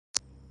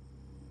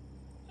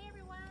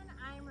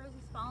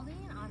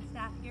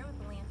staff here with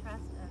the Land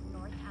Trust of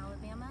North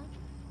Alabama.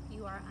 If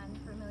you are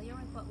unfamiliar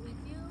with what we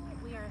do,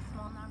 we are a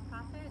small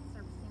nonprofit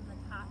servicing the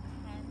top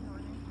 10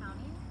 northern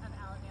counties of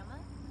Alabama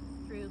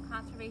through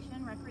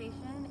conservation,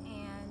 recreation,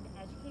 and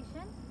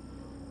education.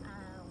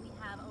 We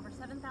have over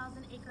 7,000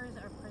 acres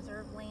of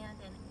preserved land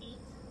and 8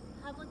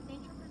 public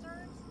nature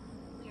preserves.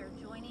 We are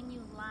joining you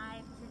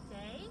live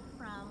today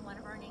from one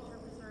of our nature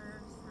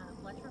preserves,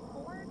 Bloucher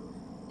Ford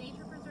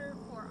Nature Preserve,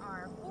 for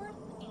our 4th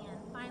and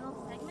final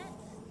segment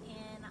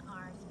in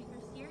our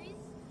speaker series.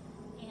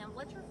 And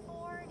Bloucher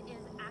Ford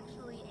is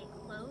actually a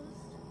closed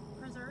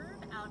preserve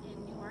out in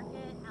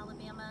Newmarket,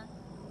 Alabama.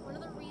 One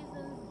of the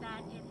reasons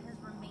that it has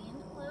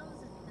remained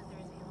closed is because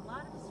there's a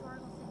lot of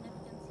historical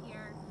significance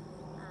here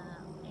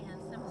and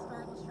some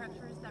historical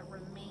structures that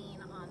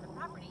remain on the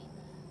property.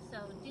 So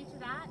due to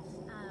that,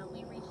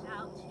 we reached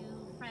out to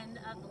friend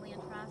of the Land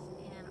Trust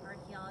and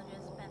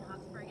archaeologist Ben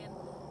Hoksbergen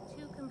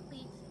to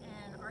complete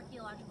an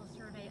archaeological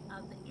survey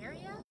of the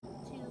area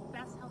to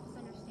best help us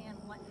understand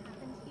what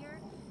happened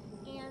here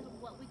and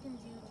what we can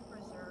do to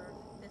preserve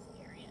this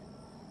area.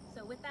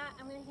 So with that,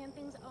 I'm going to hand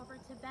things over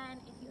to Ben.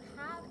 If you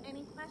have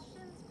any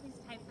questions, please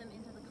type them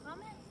into the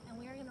comments, and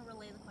we are going to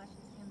relay the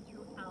questions to him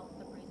throughout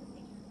the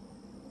presentation.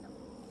 So,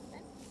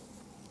 Ben?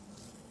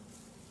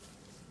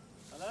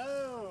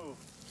 Hello!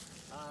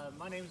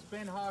 My name is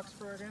Ben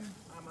Hoksbergen.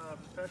 I'm a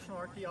professional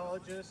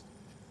archaeologist.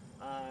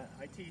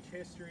 I teach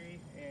history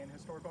and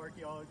historical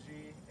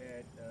archaeology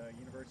at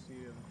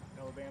University of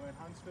Alabama in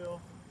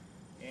Huntsville,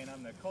 and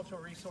I'm the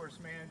cultural resource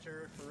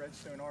manager for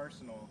Redstone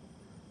Arsenal.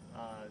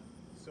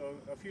 So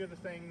a few of the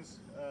things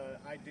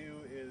I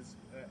do is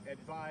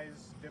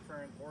advise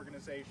different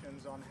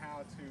organizations on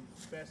how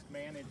to best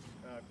manage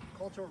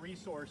cultural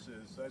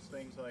resources. So that's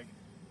things like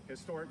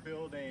historic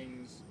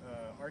buildings,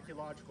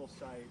 archaeological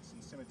sites,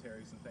 and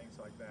cemeteries and things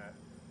like that.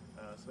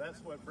 So that's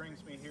what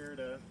brings me here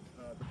to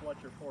the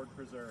Bloucher Ford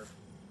Preserve.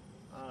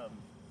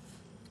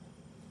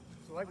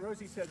 So like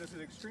Rosie said, this is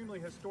an extremely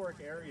historic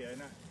area,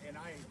 and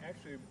I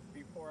actually,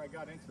 before I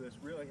got into this,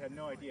 really had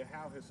no idea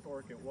how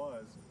historic it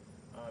was,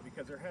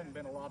 because there hadn't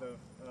been a lot of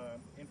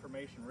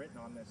information written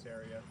on this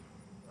area.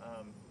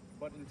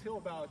 But until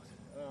about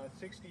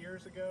 60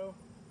 years ago,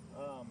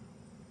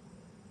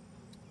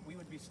 we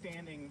would be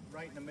standing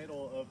right in the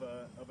middle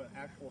of an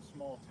actual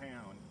small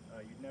town.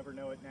 You'd never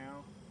know it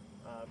now,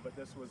 but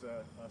this was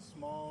a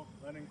small,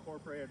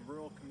 unincorporated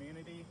rural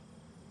community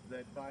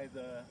that by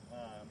the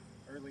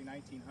early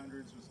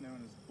 1900s was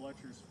known as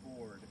Bloucher's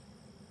Ford.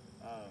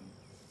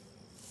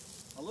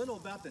 A little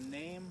about the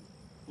name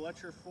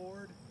Bloucher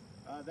Ford.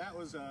 That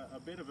was a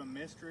bit of a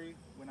mystery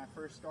when I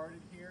first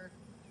started here.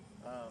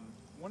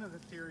 One of the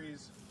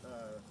theories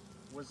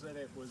was that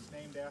it was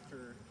named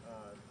after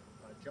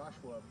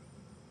Joshua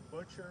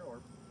Butcher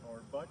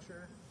or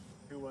Butcher,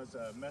 who was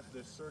a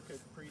Methodist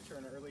circuit preacher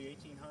in the early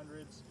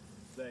 1800s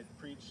that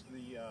preached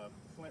the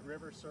Flint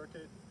River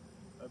circuit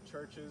of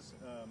churches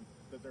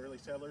that the early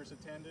settlers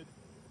attended.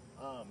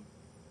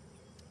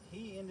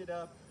 He ended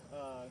up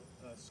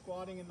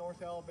squatting in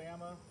North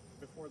Alabama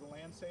before the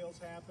land sales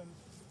happened,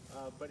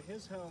 but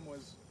his home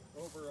was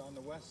over on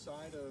the west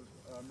side of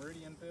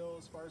Meridianville,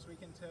 as far as we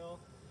can tell,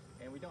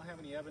 and we don't have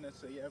any evidence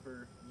that he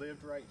ever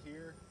lived right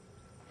here.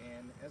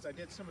 And as I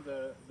did some of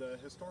the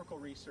historical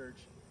research,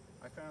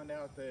 I found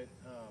out that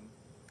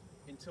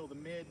until the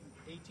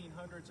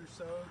mid-1800s or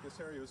so, this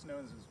area was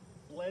known as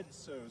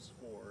Bledsoe's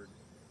Ford.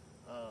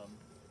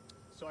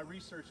 So I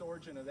researched the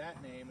origin of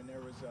that name, and there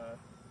was an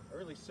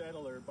early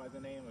settler by the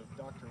name of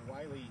Dr.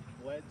 Wiley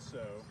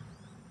Bledsoe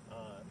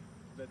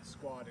that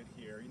squatted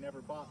here. He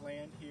never bought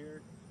land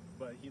here,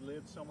 but he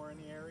lived somewhere in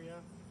the area,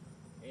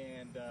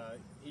 and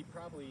he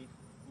probably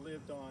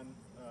lived on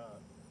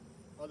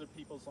other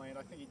people's land.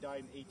 I think he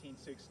died in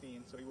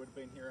 1816, so he would have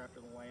been here after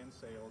the land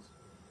sales,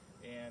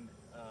 and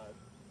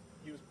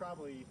he was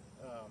probably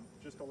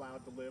just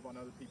allowed to live on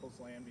other people's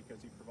land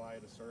because he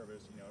provided a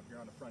service. You know, if you're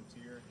on the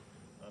frontier,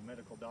 a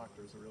medical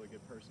doctor is a really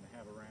good person to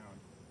have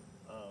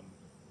around.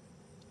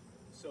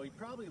 So he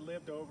probably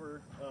lived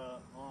over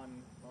on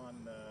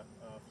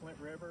Flint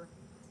River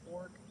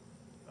Fork,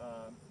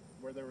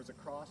 where there was a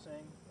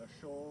crossing,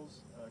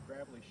 shoals,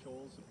 gravelly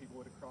shoals that people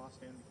would have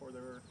crossed in before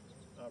there were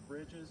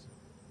bridges.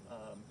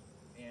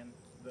 And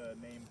the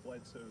name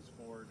Bledsoe's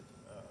Ford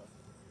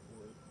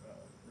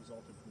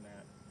resulted from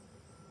that.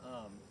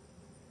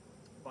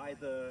 By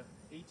the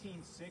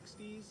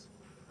 1860s,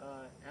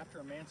 after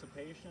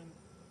emancipation,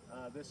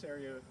 this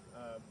area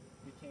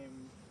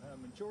became a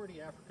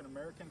majority African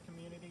American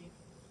community,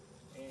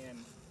 and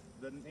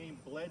the name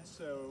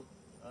Bledsoe,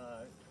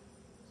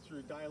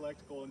 through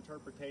dialectical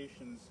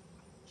interpretations,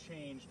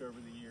 changed over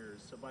the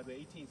years. So by the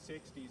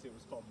 1860s, it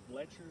was called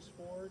Bletcher's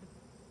Ford,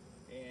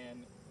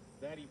 and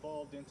that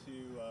evolved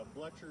into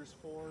Bletcher's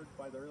Ford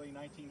by the early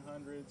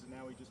 1900s, and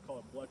now we just call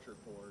it Bloucher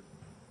Ford.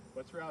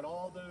 But throughout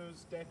all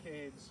those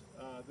decades,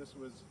 this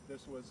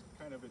was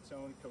kind of its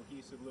own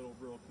cohesive little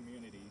rural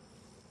community.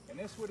 And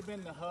this would have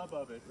been the hub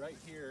of it right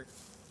here.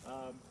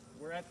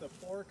 We're at the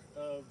fork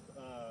of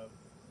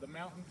the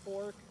mountain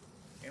fork,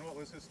 in what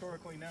was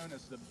historically known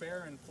as the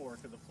Barren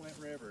Fork of the Flint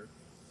River,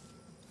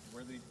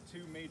 where the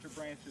two major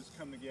branches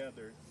come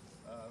together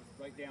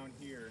right down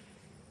here.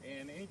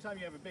 And anytime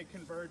you have a big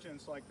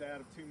convergence like that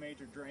of two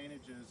major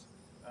drainages,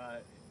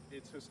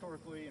 it's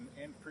historically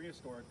and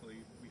prehistorically,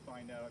 we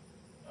find out,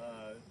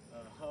 a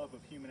hub of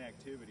human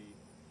activity.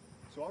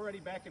 So already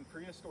back in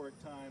prehistoric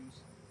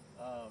times,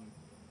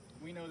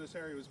 we know this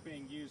area was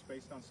being used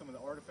based on some of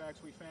the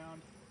artifacts we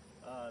found.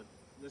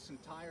 This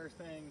entire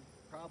thing,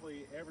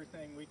 probably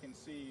everything we can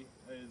see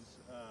is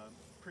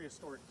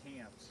prehistoric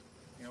camps.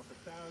 You know, for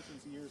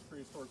thousands of years,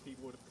 prehistoric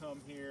people would have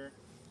come here,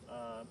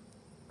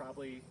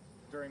 probably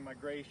during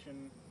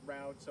migration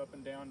routes up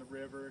and down the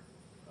river,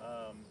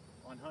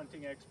 on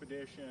hunting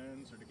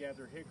expeditions, or to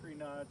gather hickory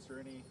nuts, or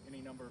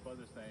any number of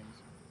other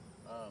things.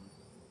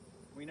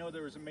 We know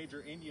there was a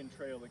major Indian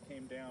trail that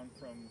came down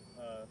from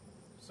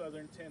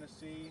southern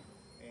Tennessee,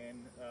 and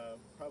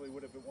probably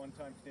would have at one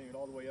time continued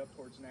all the way up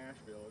towards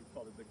Nashville. We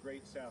called it the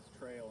Great South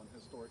Trail in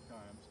historic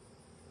times.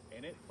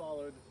 And it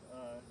followed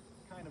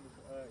kind of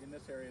in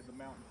this area, the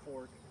Mountain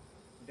Fork,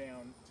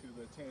 down to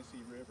the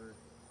Tennessee River.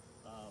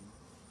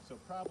 So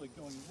probably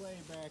going way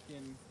back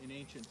in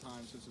ancient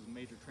times, this is a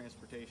major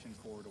transportation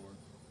corridor.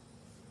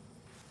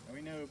 And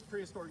we know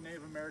prehistoric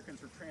Native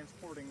Americans were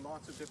transporting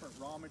lots of different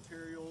raw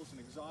materials and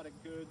exotic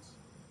goods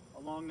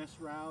along this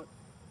route.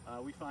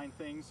 We find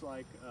things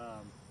like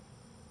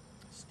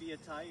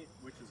steatite,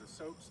 which is a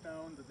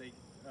soapstone that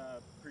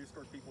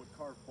prehistoric people would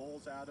carve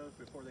bowls out of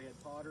before they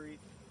had pottery.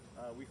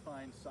 We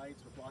find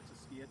sites with lots of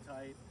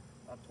steatite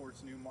up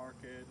towards New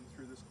Market and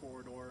through this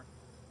corridor.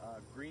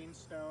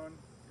 Greenstone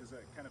is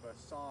a kind of a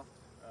soft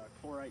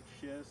chlorite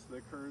schist that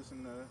occurs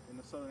in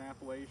the southern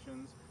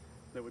Appalachians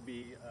that would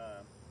be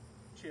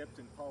chipped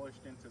and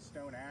polished into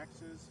stone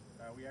axes.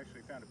 We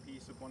actually found a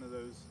piece of one of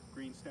those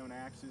greenstone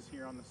axes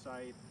here on the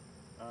site.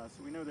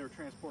 So we know they were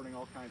transporting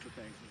all kinds of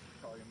things. This is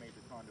probably a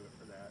major conduit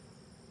for that.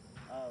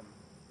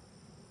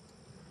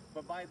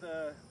 But by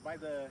the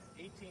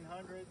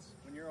 1800s,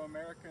 when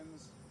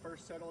Euro-Americans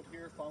first settled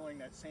here following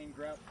that same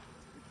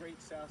Great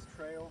South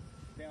Trail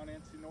down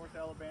into North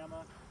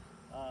Alabama,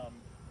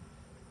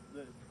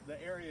 the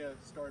area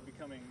started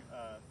becoming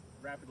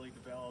rapidly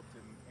developed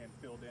and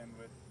filled in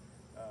with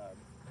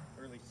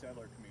early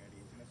settler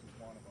communities, and this is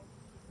one of them.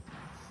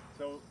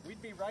 So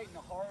we'd be right in the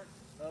heart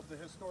of the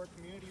historic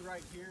community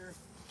right here.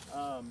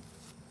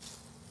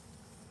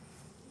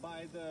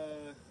 By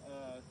the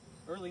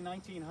early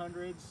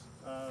 1900s,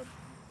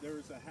 there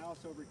was a house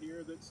over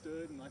here that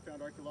stood, and I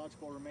found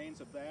archaeological remains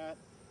of that.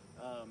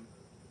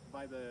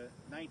 By the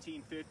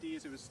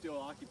 1950s, it was still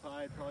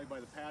occupied, probably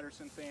by the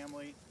Patterson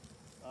family.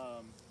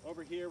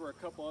 Over here were a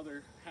couple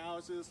other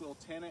houses, little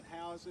tenant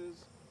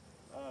houses.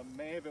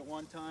 May have at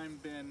one time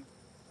been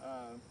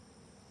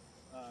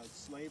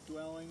slave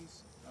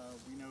dwellings.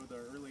 We know the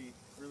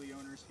early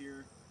owners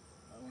here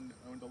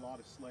owned a lot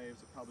of slaves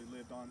that probably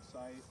lived on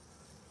site.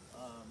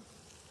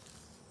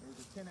 There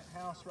was a tenant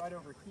house right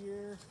over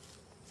here.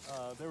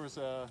 There was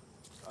a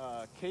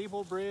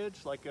cable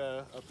bridge, like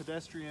a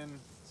pedestrian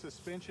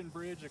suspension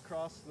bridge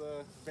across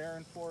the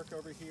Barren Fork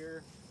over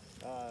here.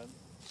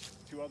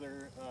 Two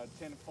other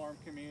tenant farm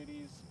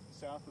communities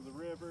south of the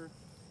river.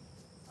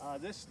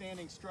 This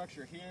standing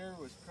structure here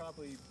was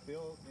probably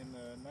built in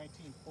the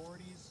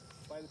 1940s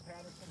by the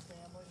Patterson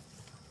family,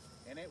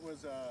 and it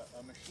was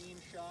a machine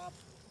shop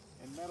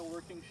and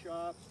metalworking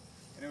shop,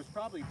 and it was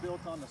probably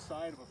built on the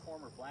side of a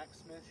former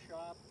blacksmith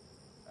shop.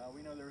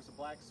 We know there was a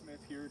blacksmith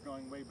here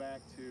going way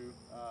back to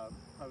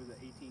probably the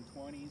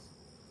 1820s,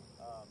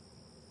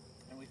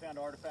 and we found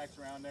artifacts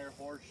around there,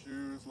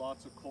 horseshoes,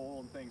 lots of coal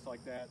and things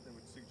like that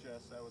would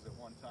suggest that was at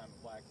one time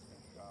a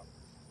blacksmith shop.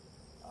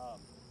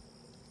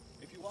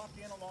 If you walk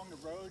in along the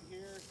road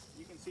here,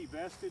 you can see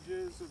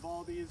vestiges of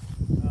all these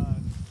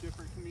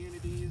different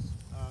communities.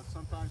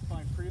 Sometimes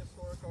find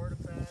prehistoric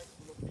artifacts,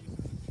 little pieces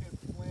of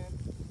chipped flint.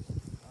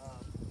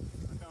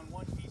 I found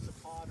one piece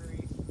of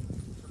pottery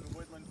from the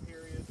woodland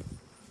period.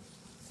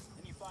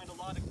 And you find a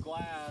lot of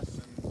glass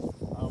and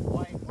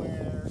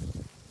whiteware,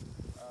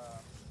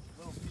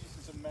 little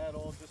pieces of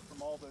metal just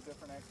from all the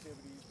different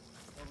activities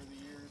over the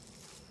years.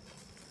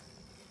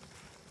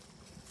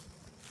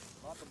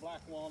 Lots of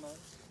black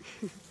walnuts.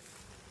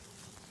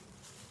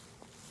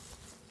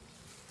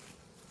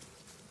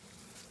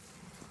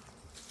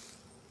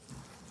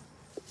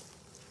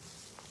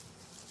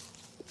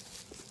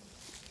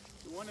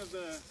 One of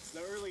the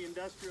early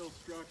industrial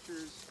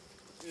structures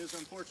is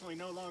unfortunately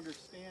no longer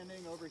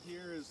standing. Over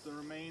here is the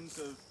remains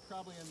of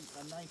probably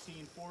a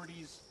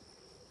 1940s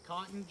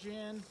cotton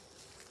gin.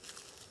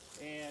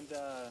 And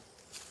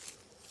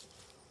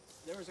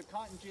there was a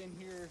cotton gin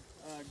here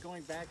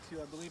going back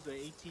to, I believe, the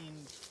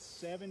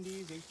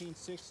 1870s,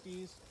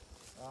 1860s.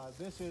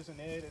 This isn't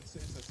it. It's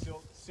a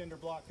cinder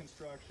block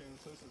construction,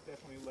 so this is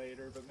definitely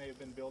later, but may have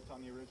been built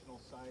on the original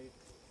site.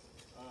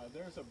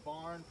 There's a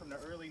barn from the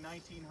early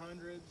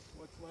 1900s,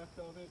 what's left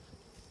of it.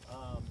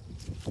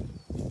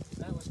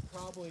 That was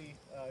probably,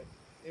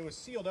 it was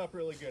sealed up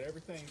really good.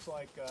 Everything's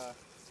like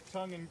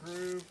tongue and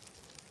groove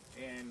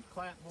and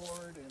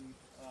clapboard and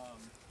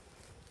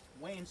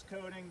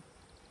wainscoting.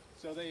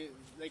 So they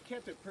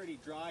kept it pretty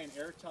dry and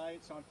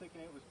airtight, so I'm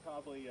thinking it was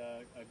probably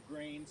a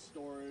grain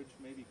storage,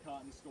 maybe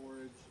cotton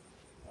storage.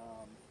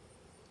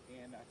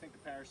 And I think the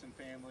Patterson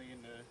family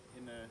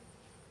in the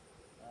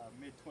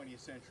mid 20th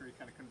century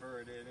kind of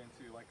converted it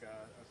into like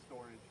a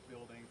storage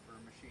building for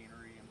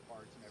machinery and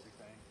parts and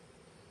everything.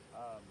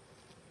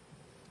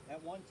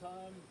 At one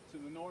time, to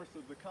the north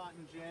of the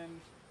cotton gin,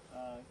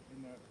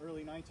 in the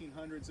early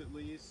 1900s at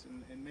least,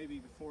 and maybe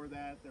before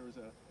that, there was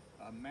a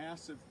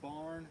massive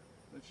barn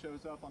that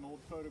shows up on old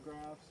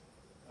photographs.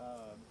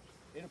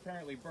 It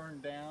apparently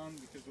burned down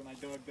because when I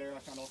dug there, I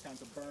found all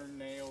kinds of burned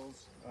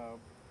nails,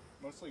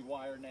 mostly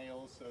wire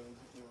nails, so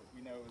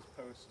we know it was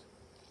post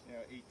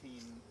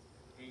 1880,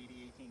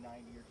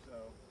 1890 or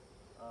so.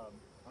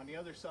 On the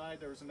other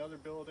side, there was another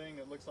building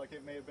that looks like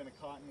it may have been a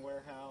cotton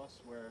warehouse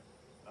where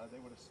they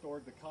would have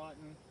stored the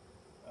cotton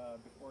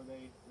before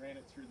they ran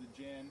it through the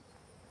gin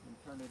and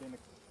turned it into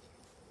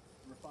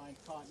refined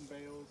cotton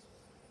bales.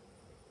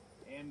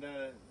 And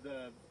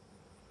the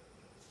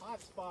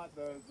hot spot,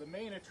 the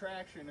main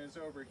attraction is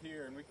over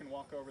here, and we can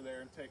walk over there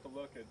and take a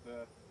look at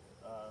the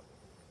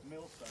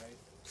mill site.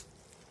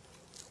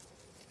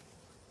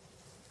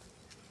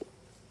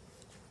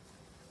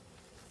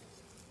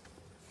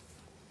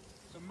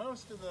 So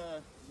most of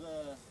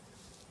the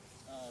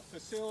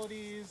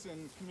facilities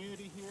and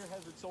community here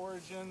has its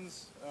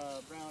origins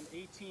around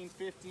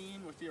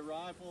 1815 with the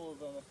arrival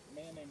of a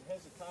man named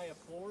Hezekiah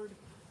Ford.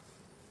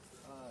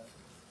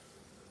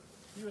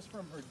 He was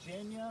from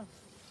Virginia,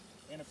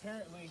 and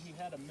apparently he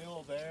had a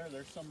mill there.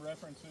 There's some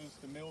references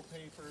to mill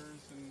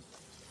papers and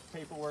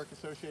paperwork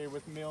associated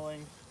with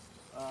milling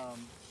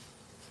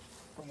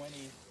from when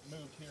he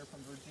moved here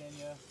from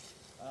Virginia.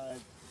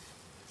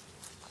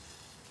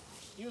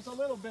 He was a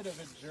little bit of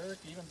a jerk,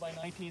 even by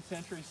 19th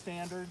century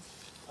standards.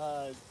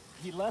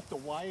 He left a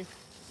wife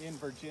in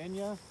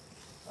Virginia,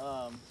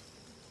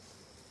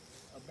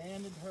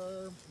 abandoned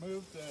her,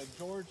 moved to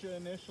Georgia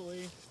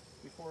initially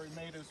before he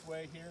made his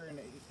way here in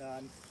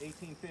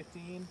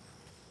 1815.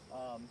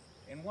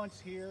 And once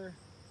here,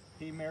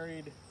 he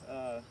married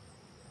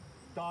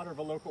daughter of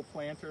a local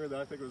planter that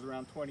I think was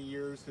around 20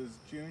 years his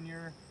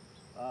junior.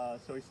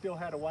 So he still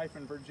had a wife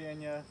in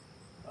Virginia,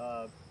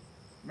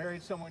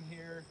 married someone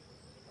here,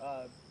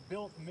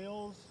 built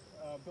mills,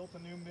 built a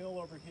new mill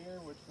over here,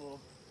 which we'll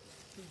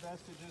see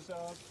vestiges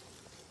of.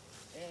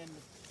 And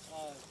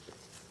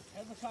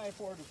Hezekiah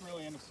Ford was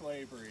really into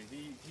slavery.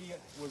 He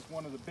was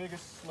one of the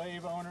biggest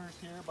slave owners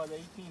here by the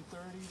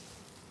 1830s.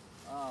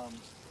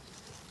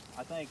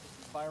 I think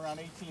by around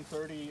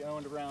 1830 he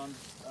owned around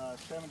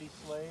 70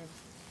 slaves.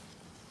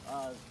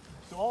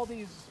 So all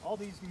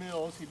these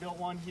mills, he built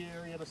one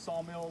here, he had a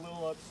sawmill a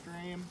little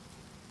upstream,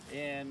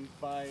 and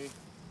by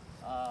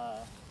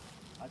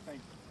I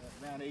think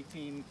around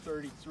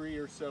 1833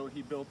 or so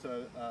he built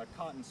a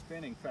cotton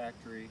spinning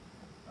factory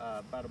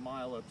about a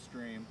mile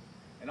upstream.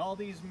 And all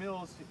these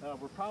mills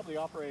were probably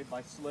operated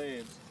by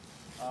slaves.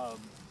 So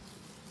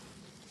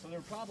there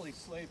were probably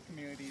slave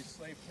communities,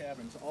 slave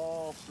cabins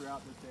all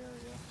throughout this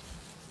area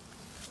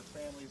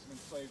where families of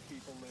enslaved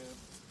people lived.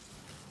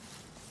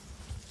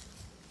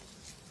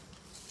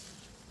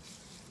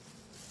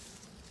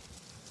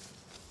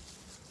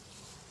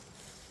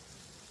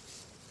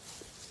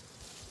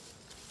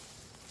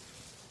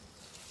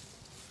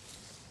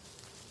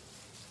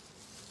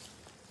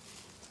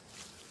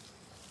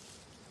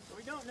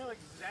 We don't know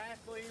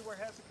exactly where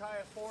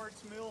Hezekiah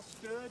Ford's mill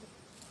stood.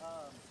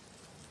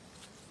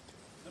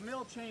 The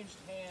mill changed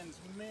hands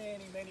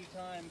many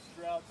times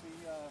throughout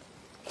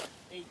the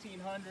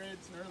 1800s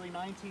and early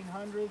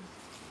 1900s.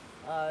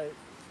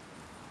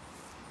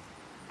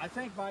 I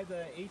think by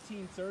the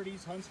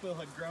 1830s, Huntsville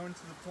had grown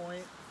to the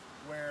point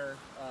where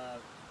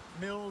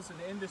mills and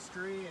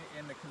industry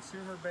and the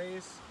consumer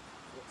base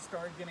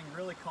started getting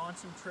really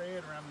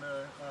concentrated around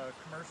the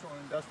commercial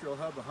and industrial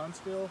hub of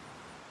Huntsville.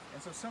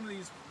 And so some of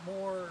these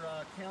more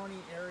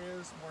county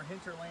areas, more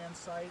hinterland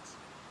sites,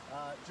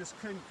 just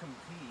couldn't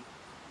compete.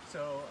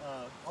 So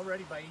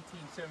already by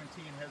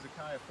 1817,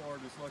 Hezekiah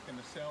Ford was looking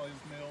to sell his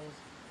mills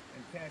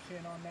and cash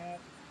in on that.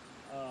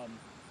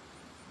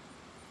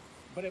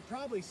 But it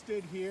probably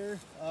stood here.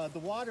 The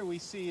water we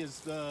see is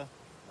the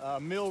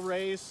mill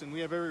race, and we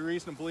have every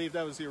reason to believe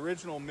that was the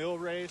original mill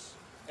race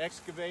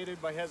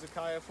excavated by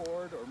Hezekiah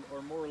Ford,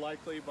 or more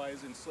likely by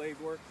his enslaved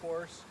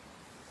workforce.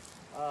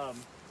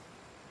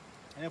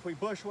 And if we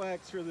bushwhack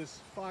through this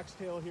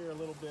foxtail here a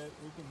little bit,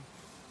 we can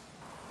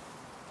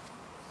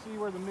see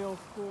where the mill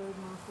stood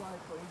most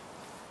likely.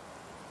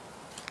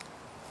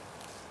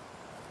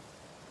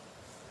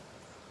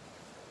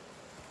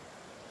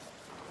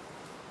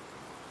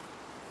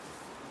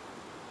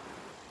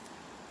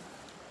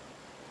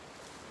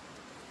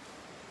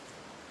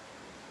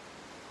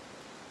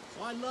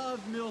 So I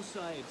love mill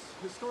sites.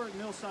 Historic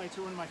mill sites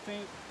are one of my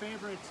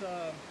favorite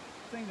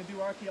thing to do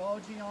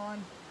archaeology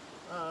on.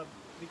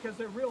 Because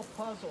they're real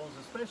puzzles,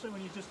 especially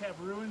when you just have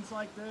ruins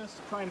like this,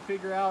 trying to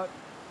figure out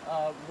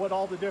what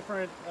all the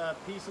different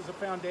pieces of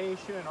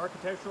foundation and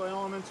architectural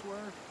elements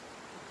were.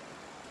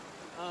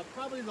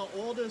 Probably the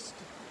oldest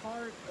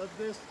part of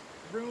this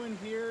ruin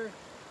here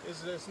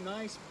is this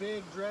nice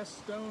big dressed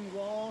stone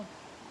wall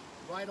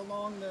right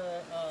along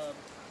the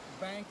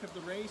bank of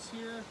the race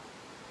here.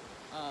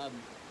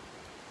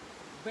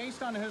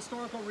 Based on the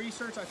historical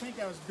research, I think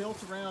that was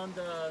built around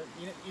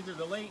either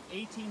the late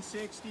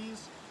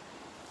 1860s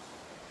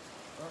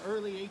or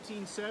early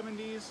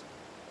 1870s.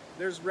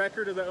 There's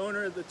record of the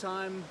owner at the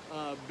time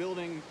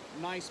building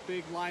nice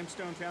big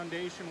limestone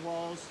foundation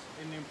walls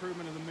in the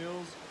improvement of the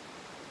mills.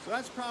 So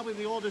that's probably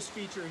the oldest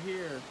feature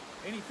here.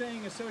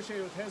 Anything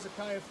associated with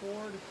Hezekiah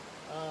Ford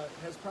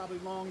has probably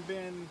long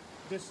been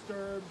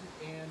disturbed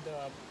and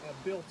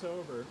built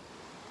over.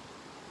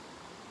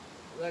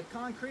 The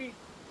concrete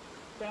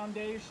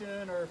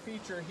foundation or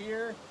feature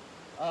here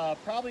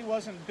probably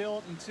wasn't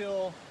built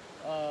until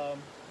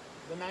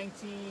the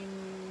 1930s,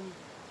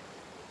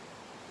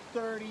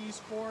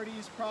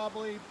 40s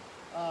probably,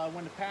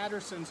 when the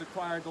Pattersons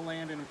acquired the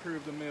land and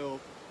improved the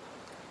mill.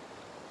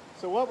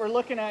 So what we're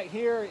looking at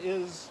here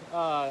is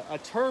a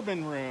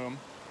turbine room,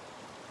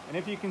 and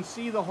if you can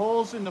see the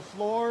holes in the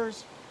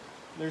floors,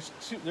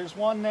 there's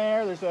one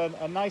there, there's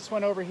a nice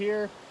one over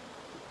here.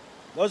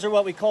 Those are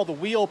what we call the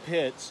wheel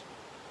pits.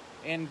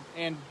 And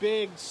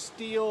big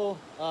steel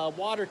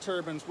water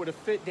turbines would have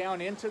fit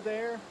down into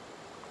there.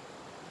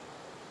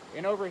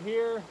 And over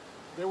here,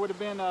 there would have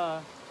been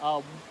a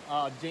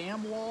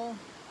dam wall,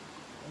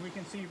 and we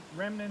can see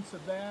remnants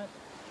of that,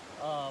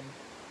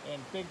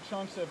 and big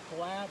chunks have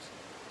collapsed.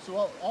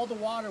 So all the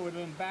water would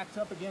have been backed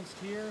up against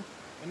here,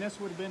 and this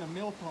would have been a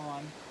mill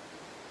pond.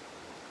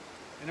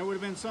 And there would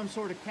have been some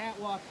sort of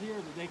catwalk here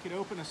that they could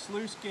open a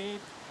sluice gate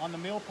on the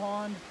mill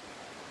pond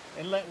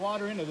and let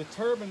water into the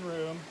turbine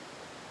room.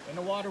 And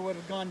the water would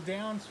have gone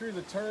down through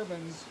the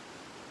turbines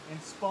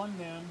and spun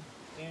them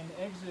and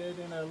exited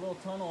in a little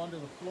tunnel under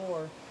the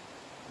floor.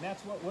 And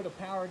that's what would have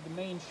powered the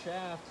main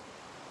shaft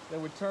that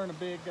would turn a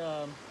big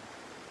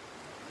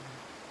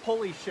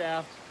pulley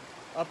shaft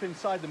up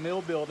inside the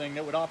mill building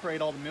that would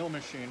operate all the mill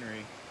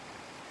machinery.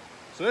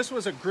 So this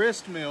was a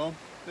grist mill.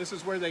 This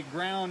is where they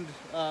ground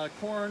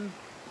corn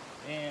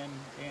and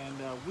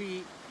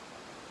wheat,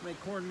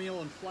 make cornmeal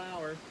and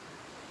flour.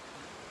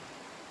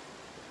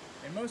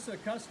 And most of the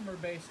customer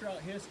base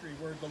throughout history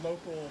were the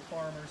local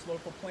farmers,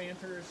 local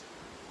planters.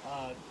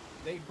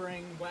 They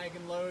bring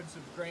wagon loads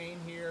of grain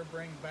here,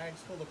 bring bags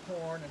full of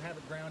corn, and have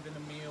it ground in a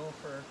meal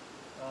for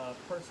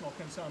personal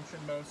consumption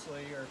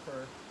mostly, or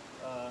for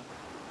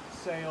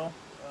sale,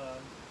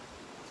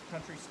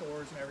 country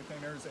stores and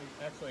everything. There's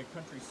actually a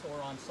country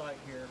store on site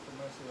here for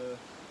most of the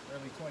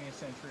early 20th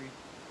century.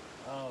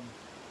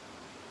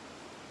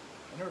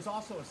 And there was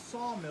also a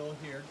sawmill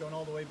here going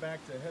all the way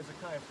back to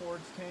Hezekiah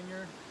Ford's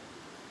tenure.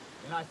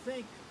 And I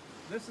think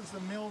this is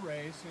the mill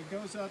race, and it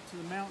goes up to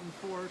the mountain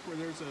fork where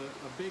there's a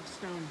big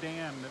stone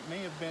dam that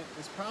may have been,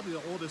 it's probably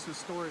the oldest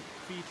historic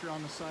feature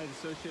on the site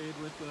associated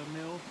with the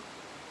mill.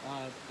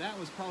 That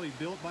was probably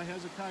built by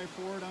Hezekiah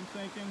Ford, I'm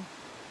thinking.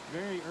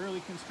 Very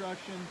early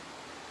construction.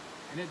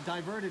 And it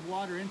diverted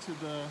water into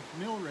the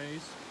mill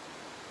race.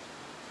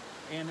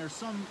 And there's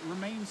some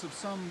remains of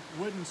some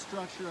wooden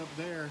structure up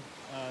there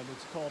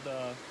that's called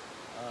a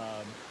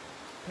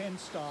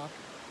penstock,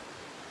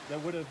 that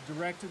would have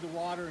directed the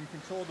water and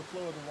controlled the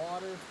flow of the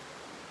water.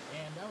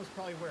 And that was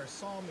probably where a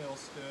sawmill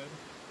stood.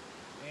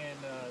 And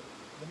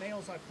the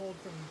nails I pulled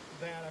from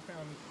that, I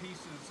found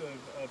pieces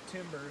of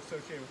timber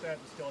associated with that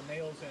that still had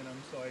nails in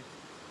them. So I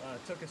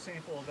took a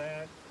sample of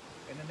that.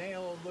 And the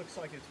nail looks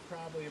like it's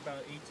probably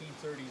about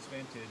 1830s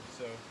vintage.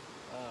 So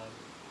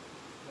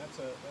that's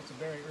a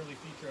very early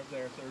feature up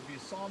there. So there would be a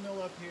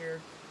sawmill up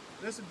here.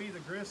 This would be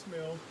the grist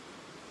mill.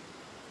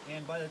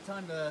 And by the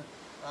time the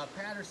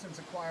Pattersons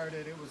acquired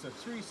it, it was a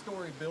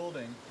 3-story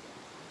building,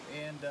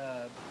 and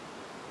the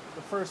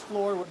first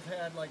floor would have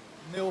had like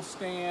mill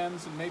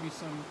stands and maybe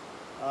some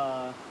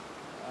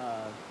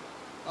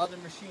other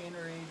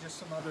machinery, just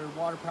some other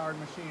water-powered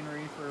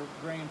machinery for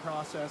grain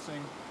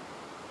processing,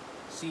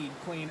 seed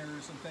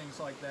cleaners and things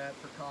like that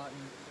for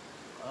cotton,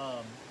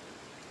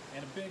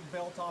 and a big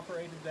belt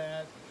operated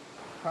that.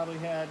 Probably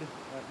had,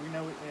 we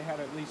know it had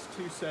at least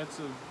 2 sets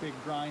of big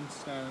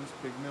grindstones,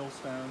 big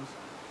millstones,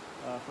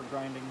 for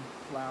grinding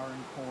flour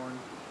and corn.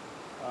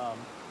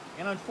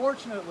 And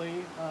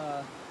unfortunately,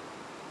 the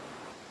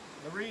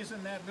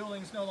reason that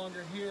building's no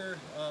longer here,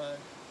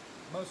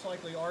 most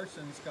likely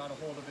arsons got a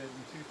hold of it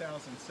in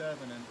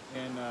 2007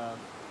 and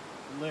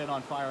lit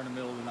on fire in the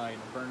middle of the night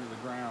and burned to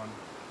the ground.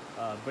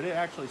 But it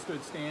actually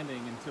stood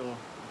standing until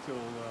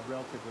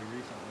relatively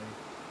recently.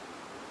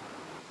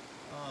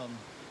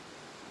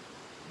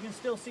 You can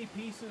still see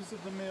pieces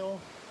of the mill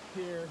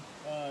here.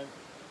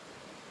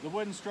 The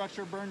wooden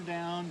structure burned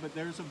down, but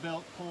there's a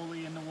belt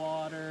pulley in the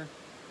water.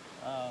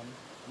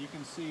 You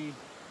can see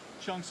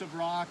chunks of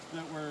rock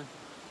that were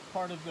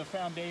part of the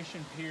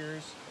foundation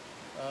piers.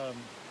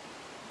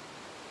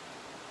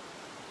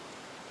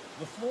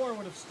 The floor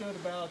would have stood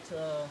about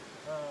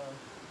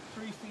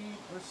 3 feet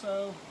or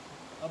so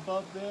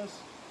above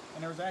this,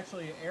 and there was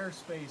actually an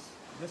airspace.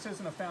 This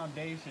isn't a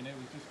foundation, it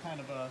was just kind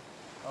of a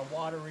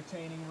water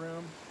retaining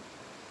room.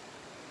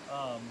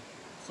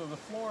 So the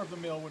floor of the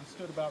mill would have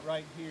stood about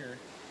right here.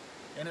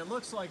 And it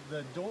looks like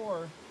the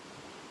door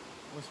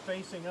was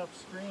facing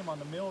upstream on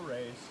the mill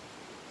race.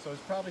 So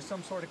it's probably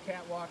some sort of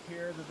catwalk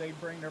here that they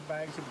bring their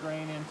bags of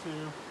grain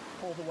into,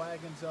 pull the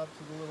wagons up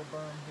to the little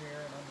berm here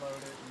and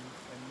unload it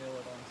and mill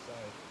it on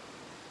site.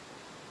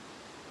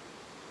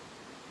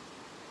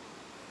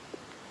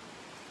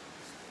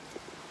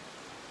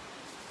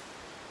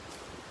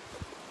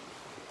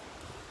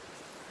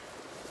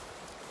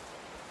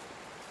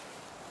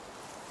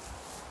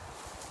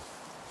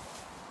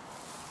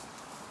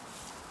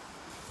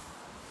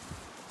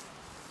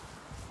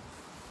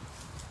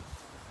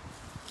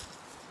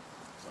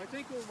 I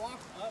think we'll walk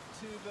up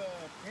to the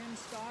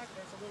penstock.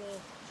 There's a little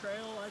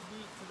trail I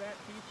beat to that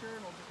feature,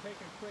 and we'll just take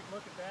a quick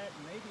look at that,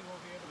 and maybe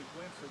we'll be able to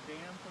glimpse a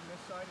dam from this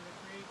side of the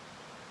creek.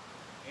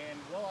 And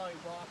while I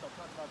walk, I'll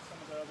talk about some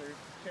of the other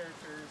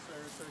characters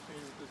that are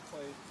associated with this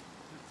place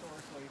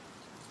historically.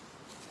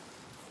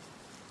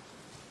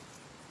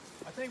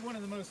 I think one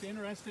of the most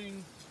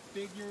interesting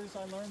figures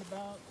I learned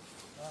about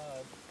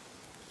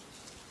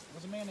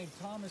was a man named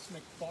Thomas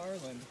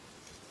McFarland,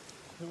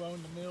 who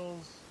owned the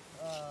mills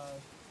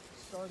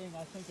starting,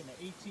 I think, in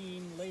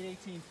the late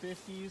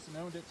 1850s and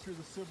owned it through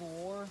the Civil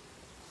War.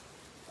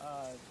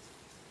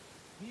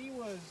 He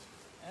was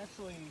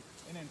actually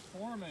an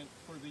informant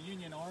for the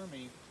Union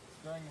Army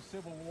during the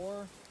Civil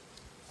War.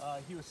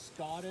 He was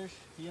Scottish.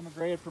 He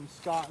immigrated from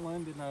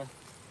Scotland in the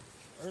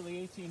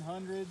early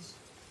 1800s,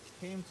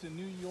 came to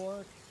New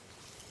York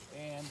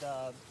and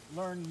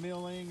learned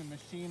milling and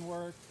machine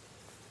work,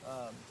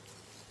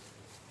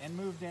 and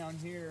moved down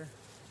here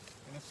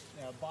and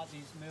bought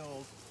these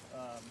mills.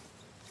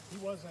 He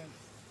wasn't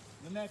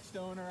the next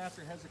owner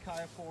after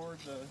Hezekiah Ford.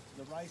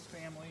 The Rice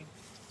family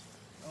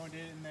owned it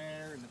in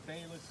there, and the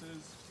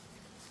Baylesses.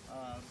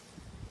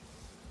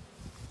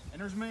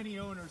 And there's many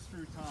owners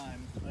through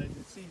time.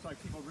 It seems like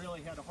people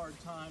really had a hard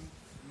time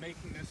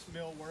making this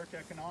mill work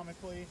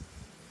economically.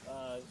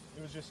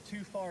 It was just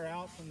too far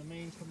out from the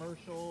main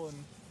commercial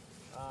and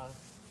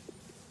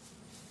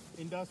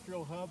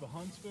industrial hub of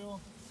Huntsville,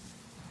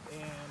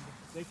 and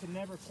they could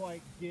never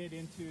quite get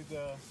into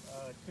the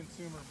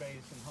consumer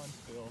base in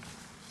Huntsville.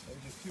 There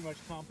was just too much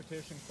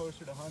competition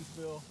closer to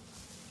Huntsville.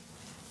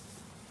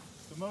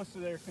 So most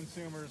of their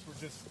consumers were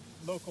just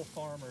local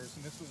farmers,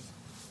 and this was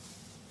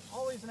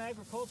always an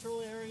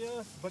agricultural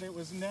area, but it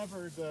was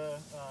never the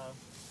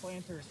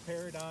planter's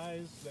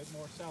paradise that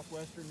more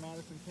southwestern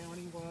Madison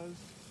County was.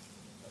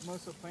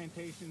 Most of the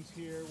plantations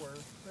here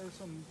there were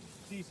some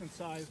decent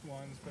sized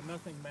ones, but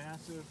nothing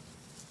massive.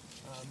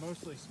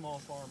 Mostly small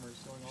farmers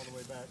going all the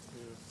way back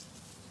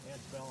to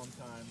antebellum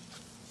time.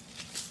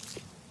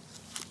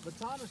 But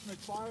Thomas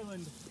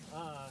McFarland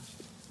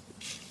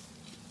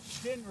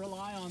didn't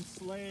rely on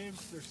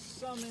slaves. There's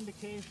some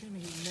indication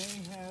he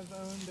may have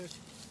owned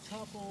a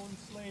couple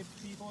enslaved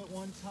people at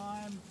one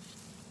time.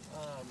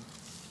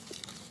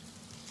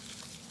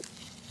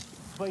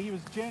 But he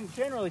was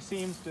generally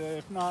seems to,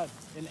 if not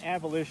an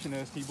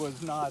abolitionist, he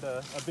was not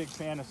a big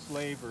fan of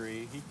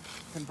slavery. He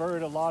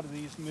converted a lot of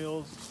these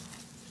mills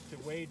to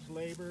wage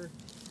labor.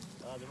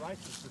 The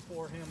Rices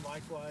before him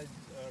likewise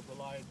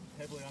relied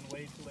heavily on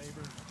wage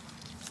labor.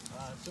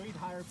 So he'd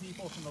hire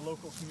people from the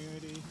local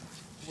community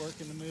to work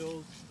in the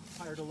mills,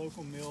 hired a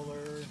local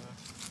miller and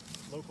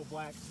a local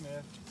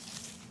blacksmith.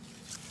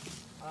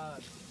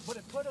 But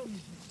it put him,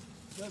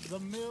 the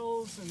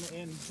mills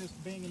and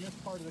just being in this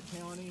part of the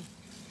county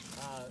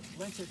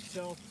lent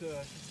itself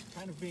to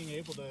kind of being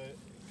able to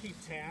keep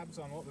tabs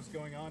on what was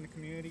going on in the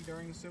community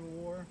during the Civil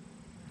War.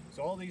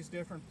 So all these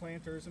different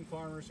planters and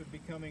farmers would be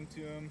coming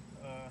to him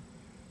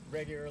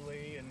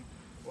regularly, and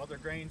while their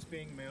grain's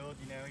being milled,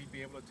 you know, he'd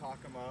be able to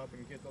talk them up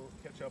and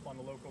catch up on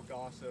the local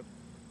gossip.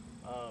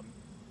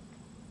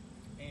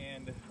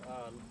 And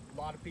a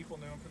lot of people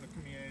knew him from the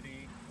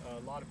community.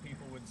 A lot of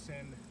people would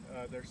send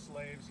their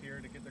slaves here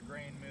to get their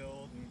grain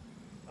milled,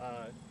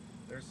 and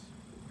there's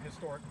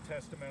historic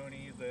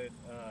testimony that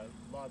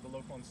a lot of the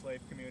local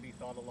enslaved community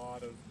thought a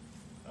lot of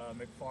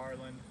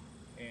McFarland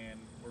and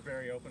were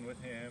very open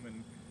with him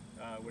and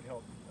would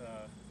help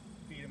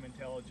feed him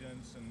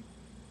intelligence and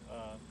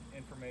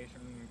information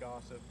and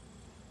gossip.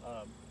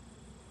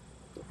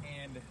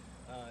 And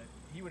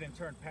he would in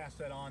turn pass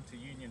that on to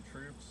Union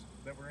troops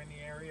that were in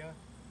the area.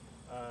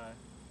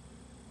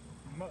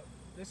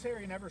 This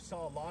area never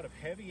saw a lot of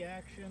heavy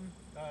action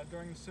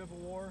during the Civil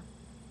War,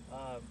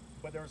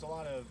 but there was a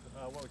lot of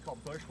what we call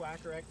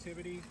bushwhacker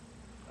activity,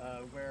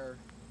 where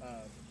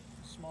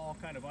small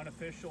kind of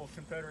unofficial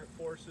Confederate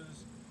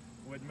forces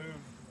would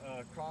move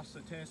across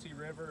the Tennessee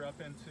River up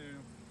into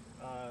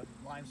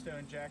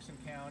Limestone, Jackson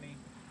County,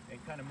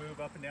 and kind of move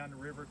up and down the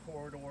river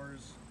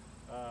corridors,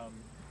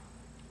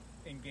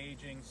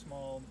 engaging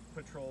small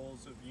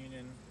patrols of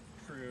Union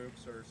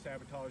troops or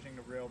sabotaging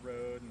the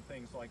railroad and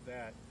things like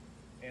that.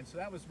 And so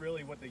that was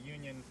really what the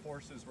Union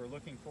forces were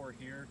looking for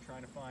here,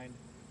 trying to find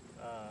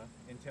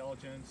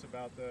intelligence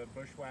about the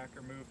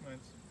bushwhacker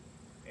movements.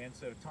 And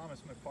so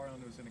Thomas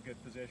McFarland was in a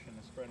good position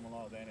to spread them a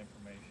lot of that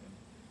information.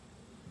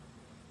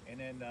 And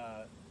then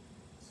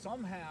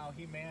somehow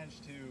he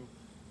managed to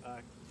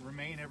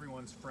remain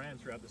everyone's friend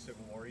throughout the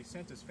Civil War. He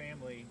sent his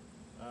family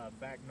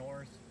back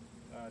north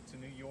to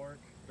New York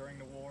during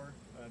the war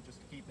just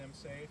to keep them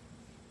safe.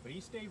 But he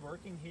stayed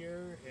working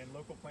here, and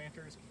local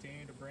planters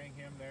continued to bring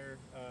him their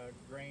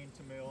grain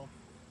to mill,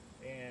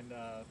 and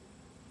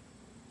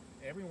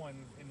everyone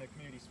in the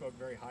community spoke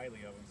very highly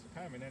of him. So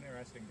kind of an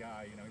interesting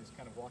guy, you know, he's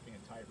kind of walking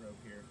a tightrope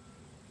here.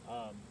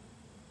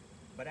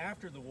 But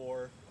after the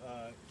war,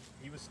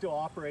 he was still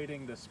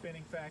operating the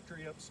spinning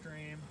factory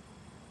upstream,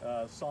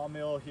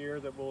 sawmill here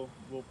that we'll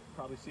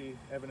probably see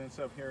evidence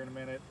of here in a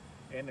minute,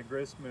 and the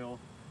grist mill,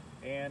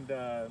 and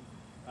a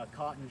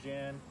cotton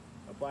gin,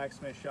 a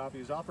blacksmith shop. He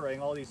was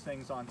operating all these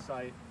things on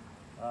site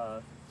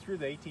through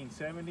the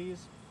 1870s,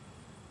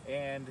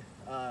 and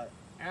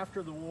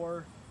after the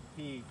war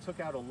he took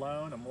out a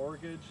loan, a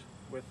mortgage,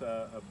 with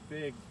a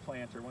big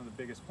planter, one of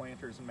the biggest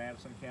planters in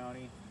Madison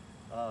County,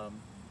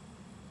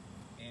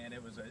 and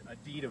it was a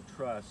deed of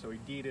trust. So he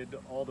deeded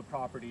all the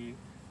property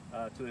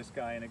to this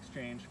guy in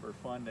exchange for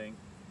funding,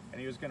 and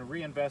he was going to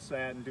reinvest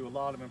that and do a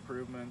lot of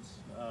improvements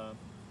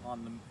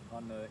on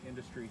the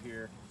industry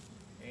here.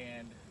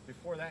 And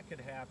before that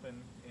could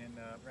happen, in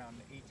around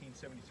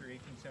 1873,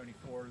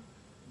 1874,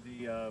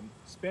 the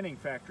spinning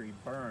factory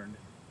burned,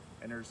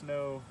 and there's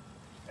no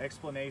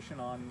explanation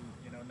on,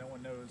 you know, no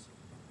one knows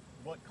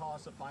what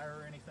caused the fire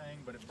or anything,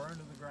 but it burned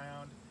to the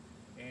ground,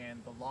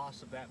 and the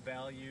loss of that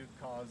value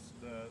caused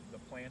the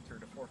planter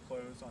to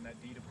foreclose on that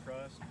deed of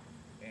trust,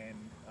 and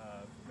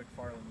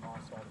McFarland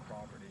lost all the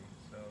property.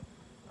 So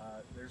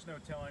there's no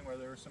telling whether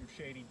there were some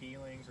shady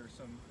dealings or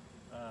some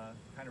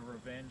kind of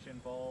revenge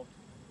involved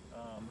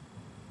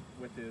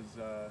with his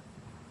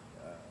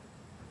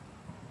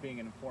being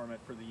an informant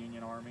for the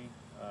Union Army,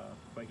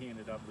 but he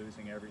ended up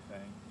losing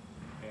everything.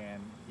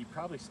 And he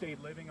probably stayed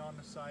living on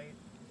the site.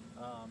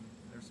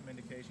 There's some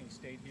indication he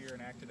stayed here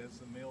and acted as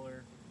the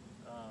miller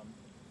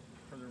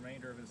for the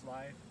remainder of his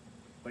life.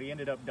 But he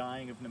ended up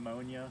dying of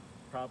pneumonia,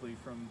 probably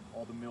from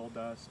all the mill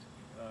dust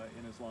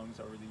in his lungs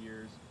over the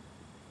years.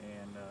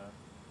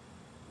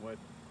 And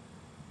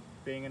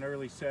being an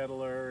early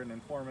settler, an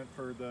informant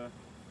for the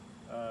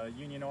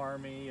Union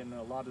Army, and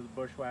a lot of the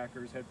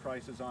bushwhackers had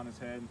prices on his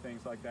head and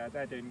things like that.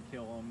 That didn't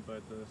kill him,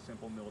 but the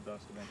simple mill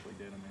dust eventually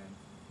did him in.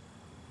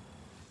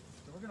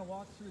 So we're going to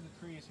walk through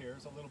the trees here.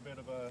 There's a little bit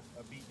of a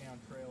beat down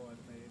trail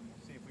I've made, and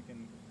we'll see if we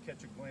can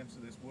catch a glimpse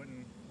of this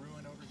wooden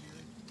ruin over here.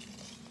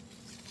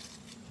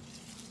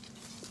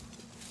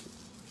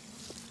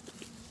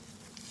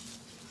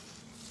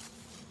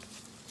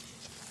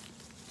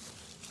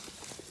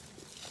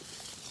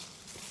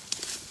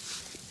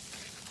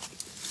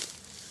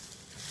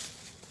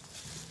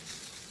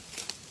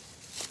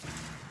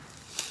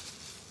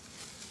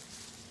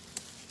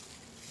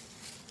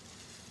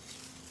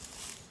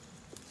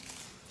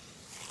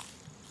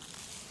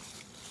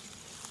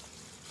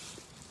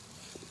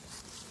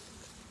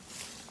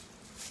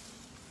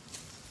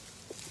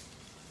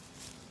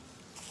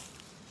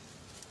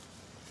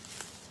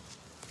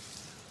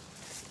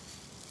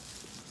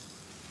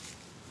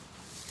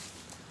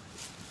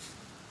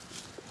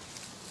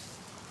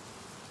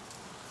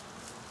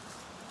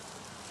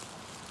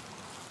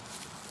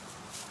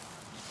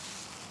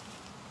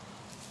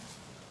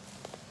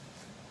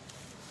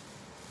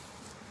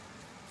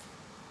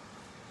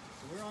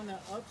 We're on the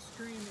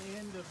upstream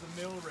end of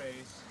the mill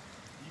race.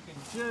 You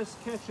can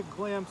just catch a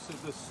glimpse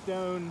of the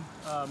stone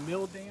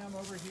mill dam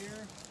over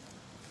here.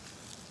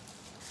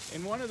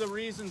 And one of the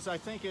reasons I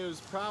think it was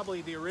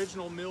probably the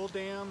original mill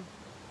dam,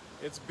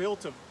 it's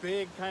built of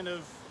big, kind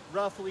of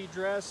roughly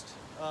dressed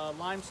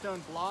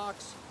limestone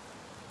blocks.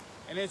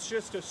 And it's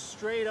just a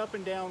straight up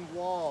and down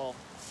wall.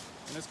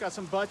 And it's got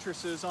some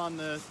buttresses on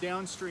the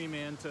downstream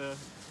end to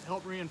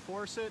help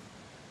reinforce it.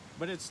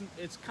 But it's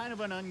kind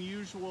of an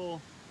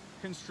unusual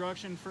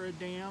construction for a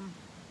dam.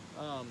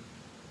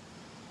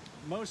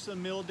 Most of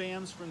the mill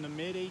dams from the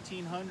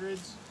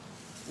mid-1800s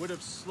would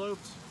have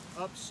sloped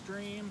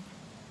upstream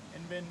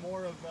and been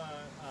more of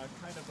a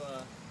kind of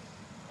a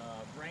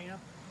ramp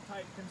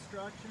type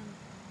construction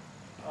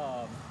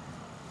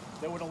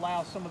that would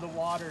allow some of the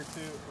water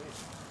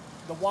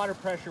the water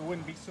pressure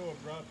wouldn't be so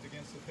abrupt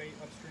against the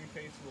upstream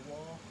face of the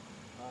wall.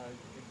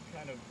 It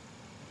kind of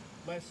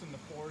lessened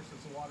the force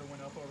as the water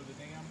went up over the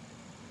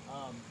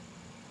dam.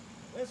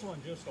 This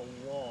one just a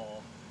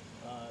wall,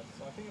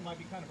 so I think it might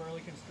be kind of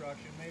early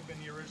construction. May have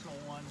been the original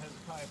one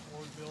Hezekiah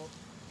Ford built.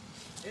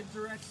 It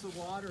directs the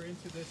water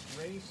into this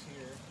race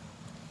here,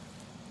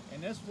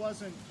 and this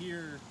wasn't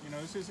here, you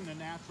know, this isn't a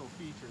natural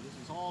feature. This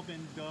has all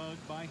been dug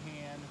by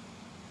hand,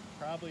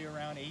 probably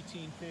around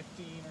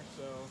 1815 or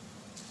so.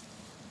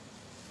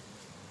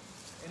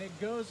 And it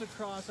goes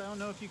across, I don't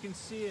know if you can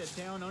see it,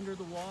 down under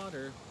the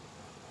water.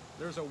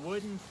 There's a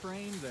wooden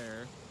frame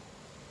there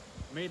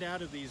made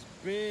out of these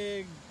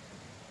big,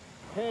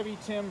 heavy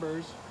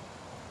timbers,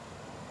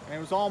 and it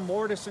was all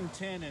mortise and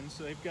tenon,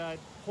 so they've got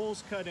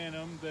holes cut in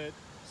them that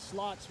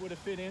slots would have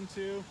fit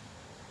into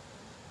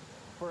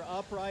for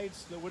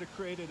uprights that would have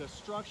created a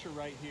structure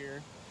right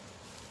here.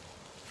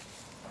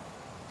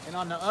 And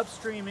on the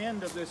upstream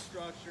end of this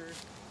structure,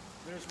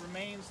 there's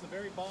remains, the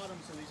very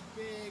bottoms of these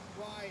big,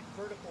 wide,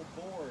 vertical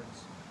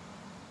boards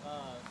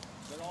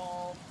that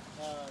all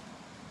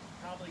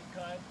probably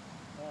cut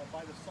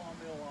by the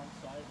sawmill on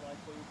site,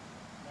 likely.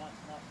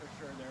 Not for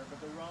sure there, but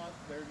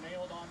they're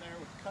nailed on there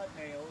with cut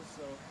nails,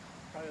 so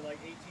probably like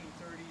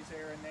 1830s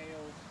era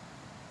nails.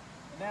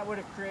 And that would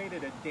have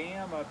created a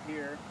dam up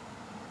here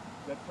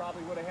that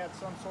probably would have had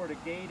some sort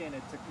of gate in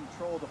it to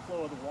control the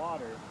flow of the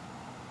water.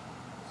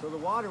 So the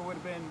water would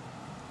have been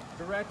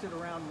directed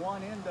around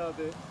one end of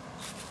it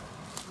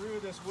through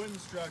this wooden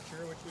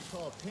structure, which we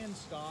call a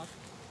penstock.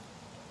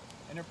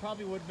 And there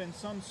probably would have been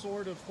some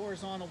sort of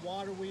horizontal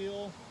water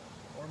wheel,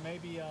 or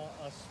maybe a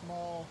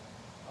small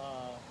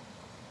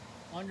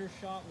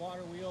undershot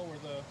water wheel where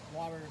the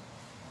water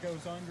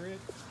goes under it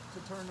to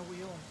turn the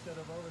wheel instead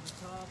of over the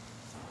top.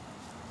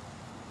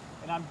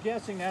 And I'm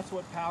guessing that's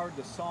what powered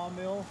the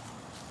sawmill.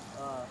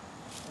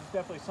 There's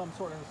definitely some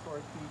sort of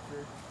historic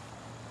feature.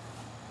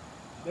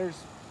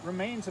 There's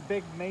remains of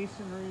big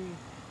masonry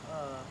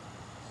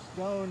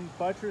stone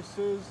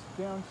buttresses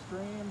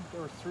downstream.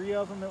 There were 3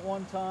 of them at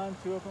one time.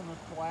 2 of them have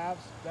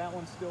collapsed. That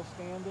one's still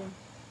standing.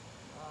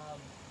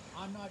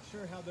 I'm not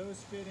sure how those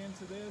fit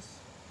into this.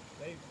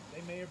 They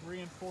may have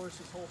reinforced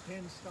this whole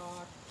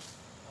penstock.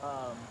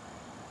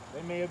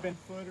 They may have been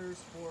footers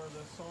for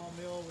the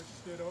sawmill, which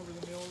stood over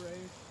the mill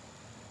race.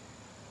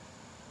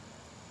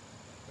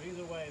 But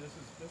either way, this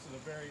is a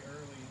very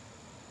early,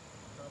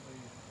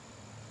 probably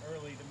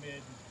early to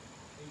mid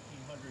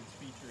 1800s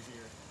feature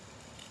here.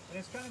 And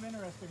it's kind of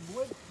interesting.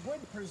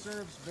 Wood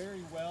preserves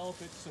very well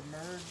if it's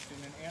submerged in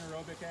an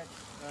anaerobic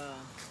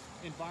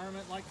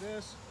environment like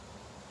this.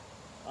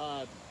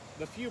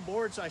 The few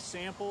boards I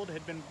sampled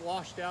had been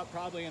washed out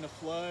probably in a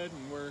flood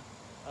and were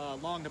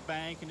along the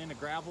bank and in a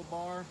gravel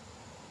bar.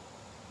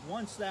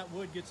 Once that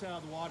wood gets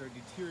out of the water, it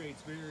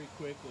deteriorates very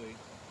quickly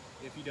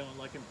if you don't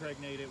like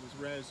impregnate it with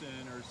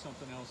resin or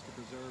something else to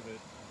preserve it.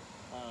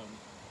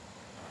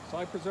 So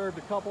I preserved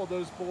a couple of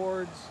those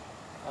boards.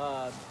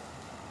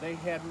 They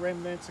had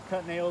remnants of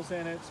cut nails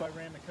in it, so I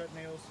ran the cut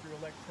nails through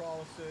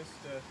electrolysis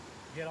to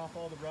get off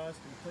all the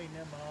rust and clean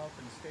them up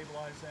and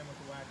stabilize them with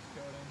a wax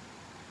coating.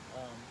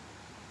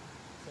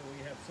 So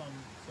we have some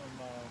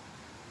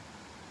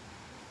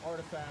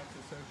artifacts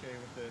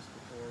associated with this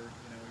before,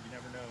 you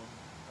never know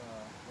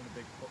when a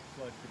big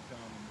flood could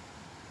come and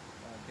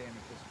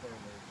damage this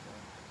further. So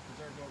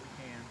preserve what we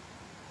can.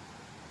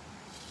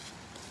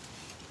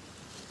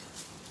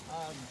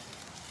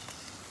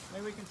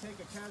 Maybe we can take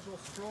a casual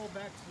stroll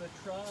back to the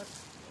truck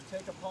and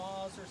take a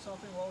pause or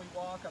something while we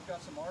walk. I've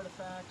got some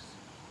artifacts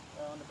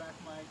on the back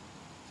of my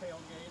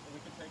tailgate that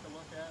we can take a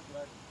look at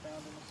that I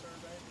found in the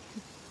survey.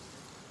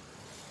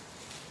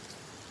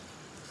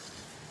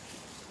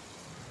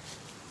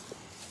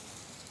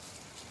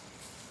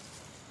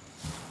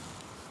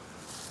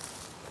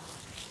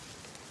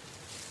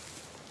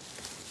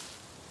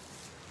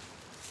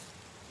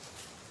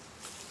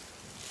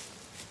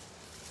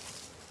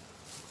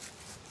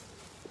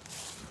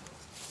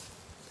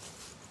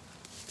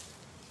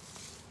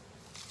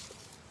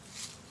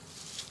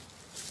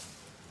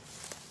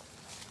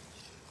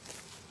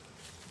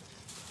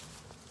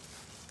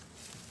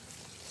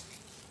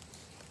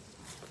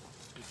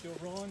 Still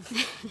rolling?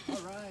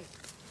 All right.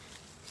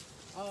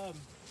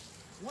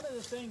 One of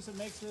the things that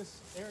makes this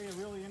area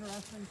really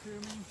interesting to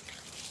me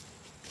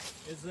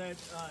is that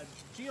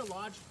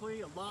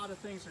geologically, a lot of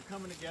things are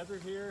coming together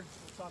here.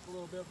 We'll talk a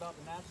little bit about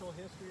the natural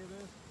history of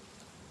this.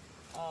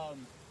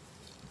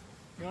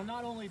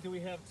 Not only do we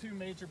have 2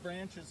 major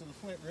branches of the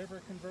Flint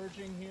River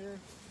converging here,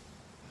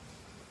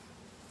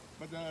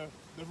 but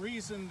the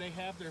reason they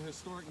have their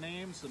historic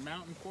names, the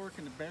Mountain Fork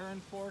and the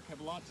Barren Fork, have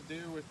a lot to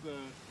do with the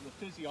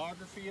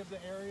physiography of the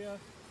area.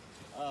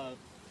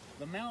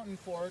 The Mountain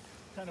Fork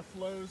kind of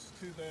flows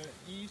to the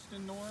east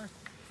and north,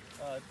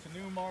 to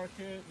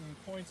Newmarket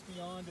and points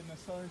beyond in the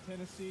southern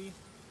Tennessee,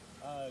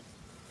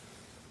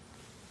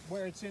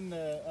 where it's in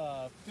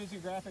the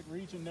physiographic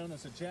region known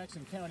as the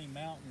Jackson County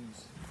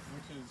Mountains,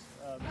 which is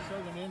the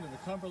southern end of the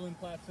Cumberland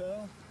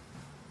Plateau.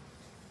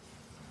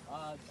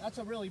 That's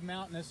a really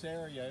mountainous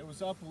area. It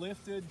was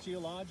uplifted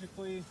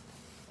geologically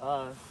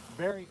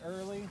very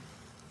early,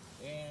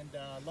 and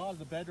a lot of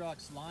the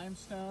bedrock's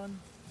limestone,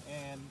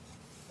 and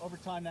over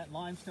time that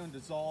limestone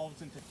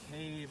dissolves into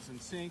caves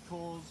and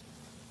sinkholes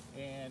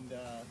and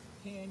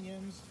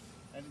canyons.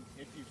 And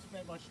if you've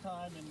spent much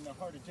time in the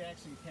heart of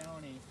Jackson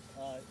County,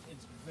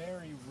 it's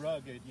very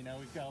rugged.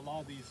 We've got a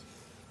lot of these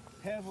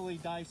heavily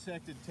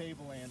dissected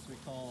tablelands, we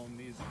call them,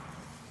 these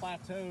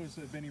plateaus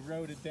that have been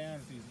eroded down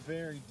to these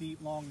very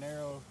deep, long,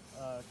 narrow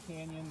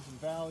canyons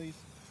and valleys.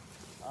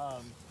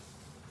 So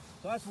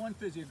that's one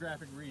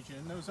physiographic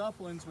region. Those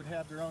uplands would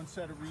have their own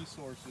set of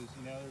resources.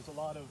 There's a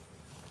lot of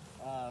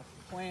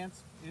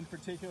plants in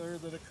particular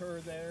that occur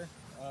there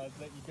that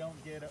you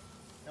don't get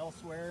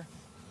elsewhere.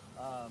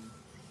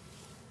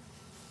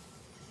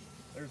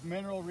 There's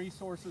mineral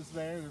resources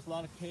there. There's a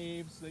lot of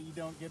caves that you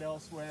don't get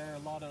elsewhere. A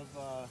lot of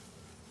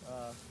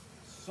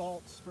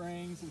salt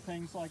springs and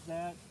things like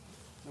that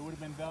would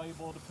have been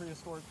valuable to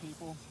prehistoric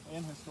people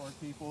and historic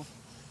people.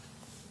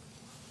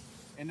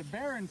 And the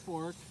Barren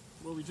Fork,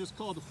 what we just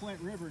call the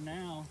Flint River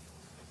now,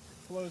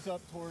 flows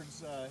up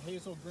towards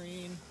Hazel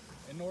Green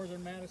in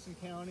northern Madison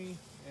County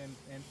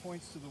and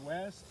points to the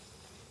west.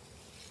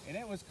 And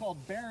it was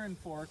called Barren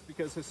Fork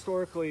because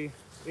historically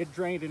it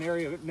drained an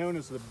area known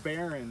as the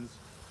Barrens,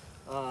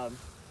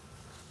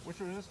 which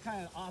was just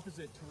kind of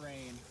opposite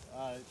terrain.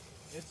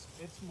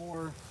 It's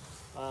more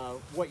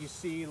what you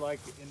see like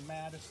in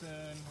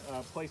Madison,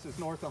 places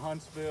north of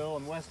Huntsville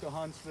and west of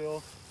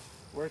Huntsville,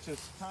 where it's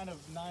just kind of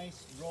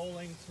nice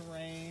rolling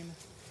terrain,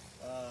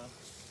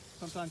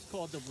 sometimes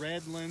called the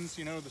Redlands.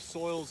 You know, the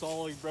soil's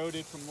all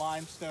eroded from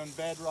limestone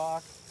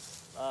bedrock.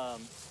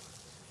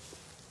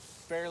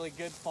 Fairly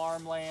good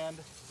farmland.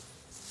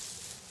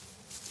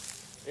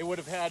 It would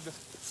have had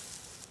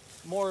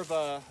more of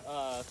a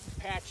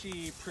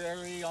patchy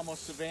prairie,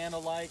 almost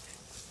savanna-like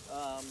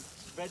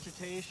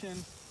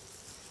vegetation,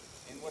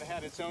 and would have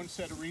had its own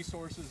set of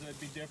resources that'd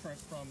be different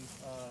from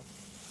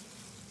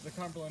the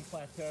Cumberland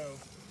Plateau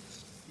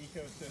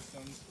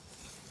ecosystems.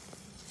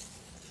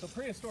 So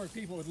prehistoric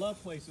people would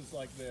love places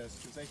like this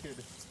because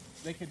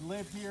they could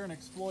live here and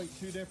exploit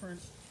two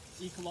different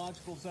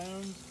ecological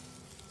zones,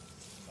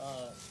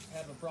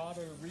 have a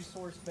broader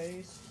resource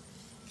base.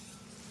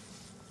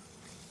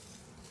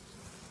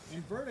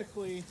 And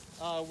vertically,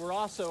 we're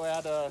also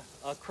at a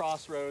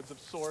crossroads of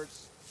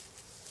sorts.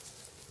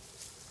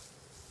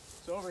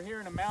 So over here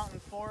in a mountain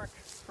fork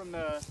from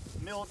the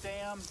mill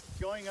dam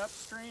going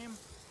upstream,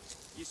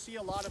 you see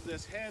a lot of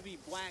this heavy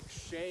black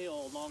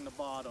shale along the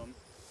bottom.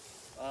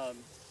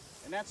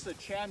 And that's the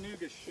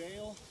Chattanooga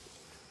Shale.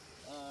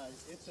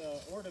 It's a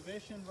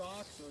Ordovician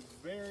rock, so it's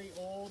very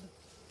old.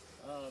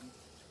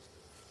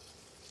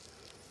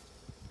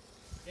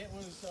 It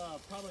was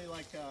probably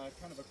like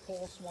kind of a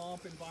coal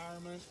swamp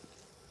environment,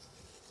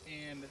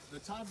 and the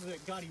top of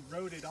it got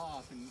eroded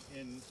off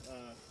in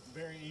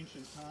very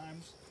ancient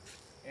times,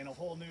 and a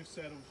whole new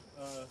set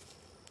of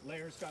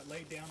layers got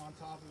laid down on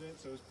top of it,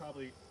 so it was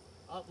probably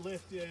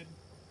uplifted,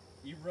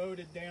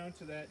 eroded down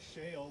to that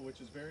shale,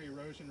 which is very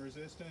erosion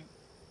resistant,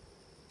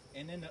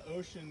 and then the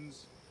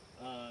oceans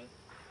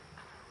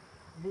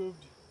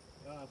moved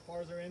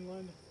farther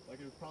inland. Like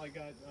it probably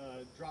got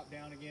dropped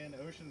down again. The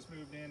oceans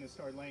moved in and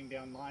started laying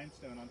down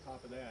limestone on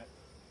top of that.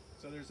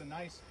 So there's a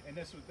nice, and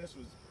this was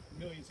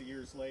millions of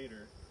years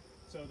later.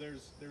 So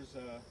there's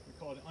we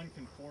call it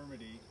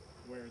unconformity,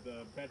 where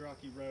the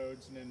bedrock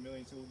erodes, and then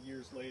millions of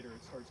years later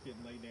it starts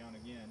getting laid down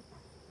again.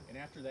 And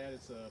after that,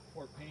 it's a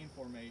Port Payne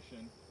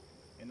formation,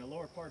 and the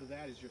lower part of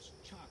that is just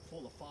chock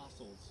full of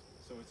fossils.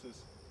 So it's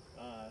this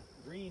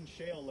green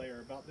shale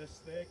layer about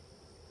this thick,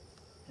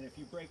 and if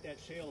you break that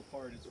shale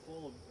apart,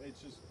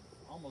 it's just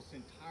almost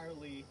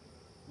entirely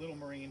little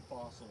marine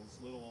fossils,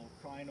 little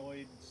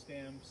crinoid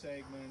stem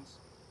segments,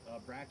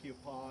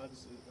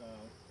 brachiopods,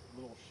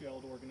 little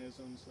shelled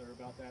organisms that are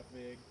about that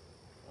big,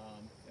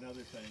 and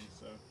other things.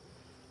 So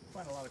you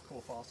find a lot of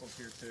cool fossils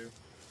here too.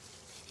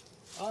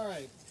 All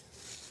right,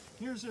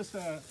 here's just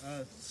a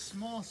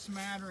small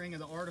smattering of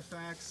the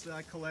artifacts that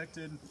I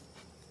collected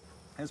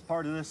as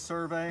part of this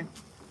survey.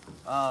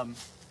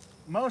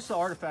 Most of the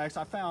artifacts,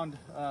 I found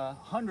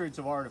hundreds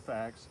of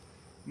artifacts.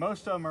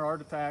 Most of them are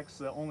artifacts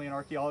that only an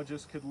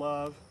archaeologist could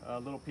love.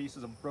 Little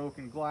pieces of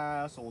broken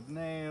glass, old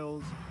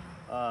nails,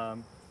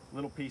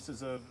 little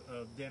pieces of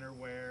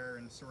dinnerware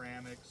and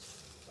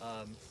ceramics.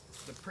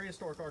 The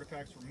prehistoric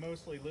artifacts were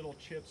mostly little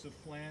chips of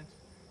flint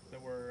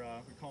that were,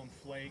 we call them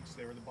flakes.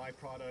 They were the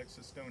byproducts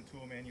of stone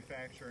tool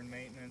manufacture and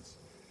maintenance.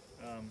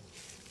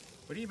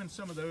 But even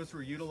some of those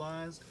were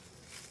utilized.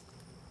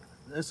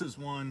 This is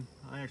one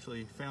I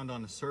actually found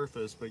on the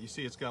surface, but you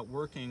see it's got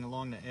working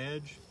along the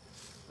edge.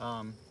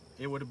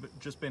 It would have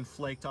just been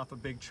flaked off a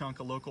big chunk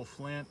of local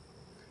flint,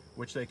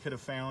 which they could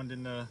have found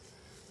in the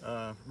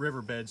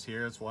riverbeds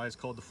here. That's why it's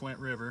called the Flint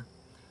River.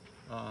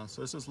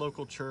 So this is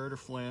local chert or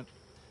flint.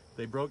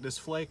 They broke this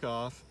flake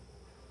off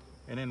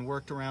and then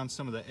worked around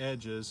some of the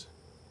edges,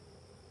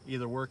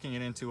 either working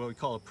it into what we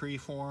call a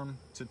preform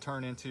to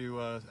turn into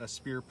a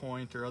spear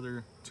point or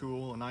other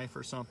tool, a knife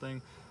or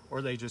something,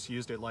 or they just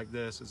used it like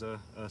this as a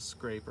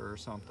scraper or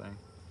something.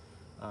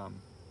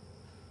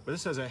 But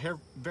this has a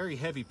very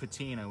heavy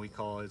patina, we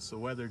call it. It's the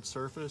weathered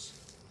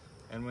surface.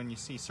 And when you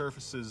see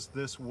surfaces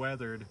this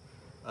weathered,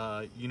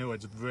 you know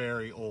it's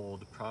very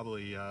old,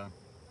 probably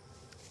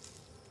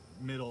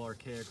Middle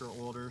Archaic or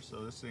older.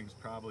 So this thing's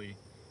probably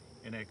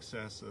in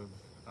excess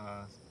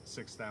of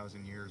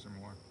 6,000 years or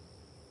more.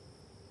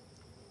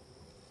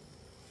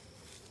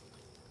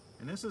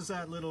 And this is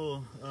that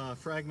little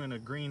fragment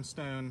of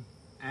greenstone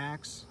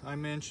axe I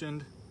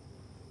mentioned.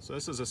 So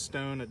this is a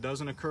stone that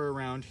doesn't occur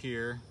around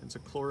here. It's a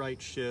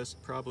chlorite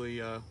schist, probably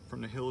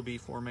from the Hillabee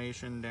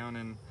Formation down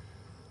in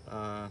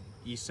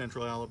east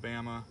central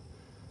Alabama.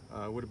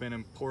 Would have been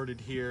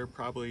imported here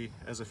probably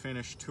as a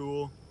finished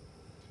tool.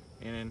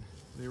 And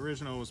the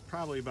original was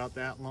probably about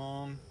that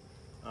long.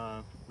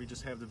 We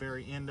just have the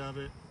very end of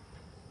it.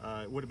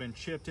 It would have been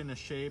chipped into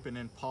shape and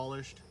then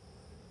polished,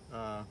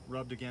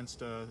 rubbed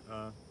against a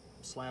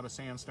slab of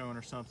sandstone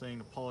or something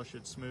to polish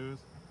it smooth.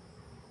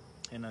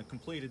 And a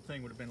completed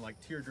thing would have been like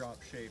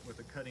teardrop shape with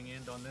a cutting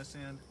end on this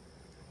end.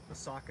 The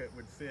socket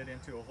would fit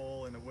into a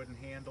hole in the wooden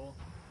handle,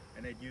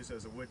 and they'd use it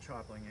as a wood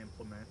chopping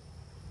implement.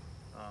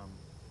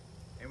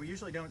 And we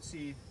usually don't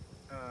see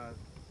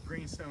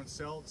greenstone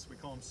celts. We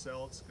call them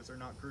celts because they're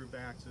not grooved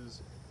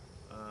axes.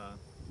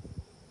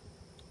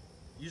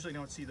 Usually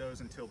don't see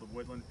those until the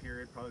woodland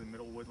period, probably the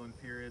middle woodland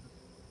period,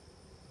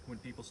 when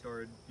people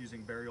started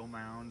using burial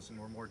mounds and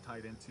were more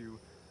tied into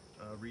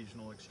a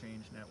regional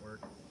exchange network.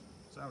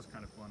 So that was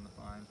kind of fun to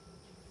find.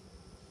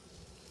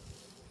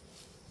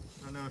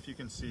 I don't know if you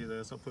can see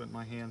this. I'll put it in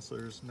my hand so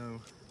there's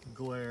no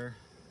glare.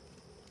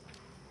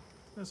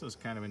 This was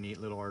kind of a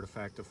neat little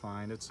artifact to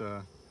find. It's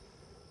a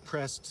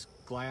pressed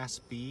glass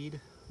bead,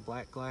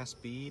 black glass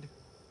bead,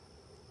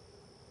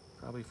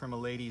 probably from a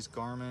lady's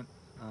garment.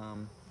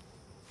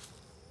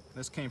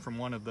 This came from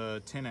one of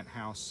the tenant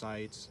house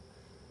sites.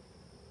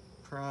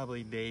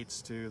 Probably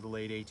dates to the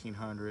late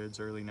 1800s,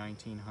 early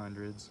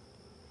 1900s.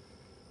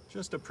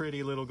 Just a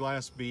pretty little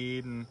glass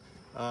bead, and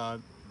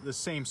the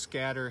same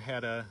scatter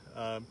had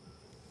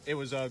it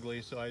was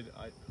ugly, so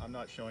I'm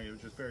not showing you. It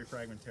was just very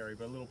fragmentary,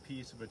 but a little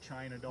piece of a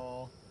China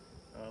doll,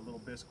 a little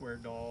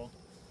bisqueware doll.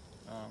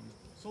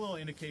 So little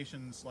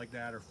indications like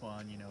that are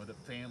fun, you know, that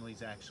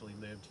families actually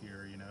lived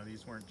here. You know,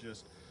 these weren't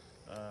just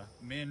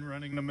men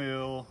running the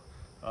mill,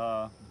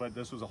 but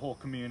this was a whole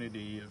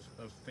community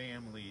of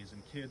families,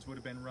 and kids would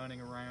have been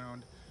running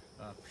around.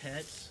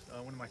 Pets,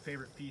 one of my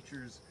favorite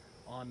features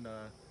on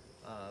the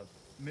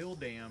mill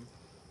dam,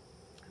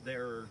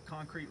 there are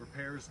concrete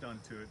repairs done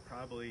to it,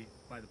 probably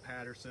by the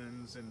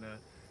Pattersons in the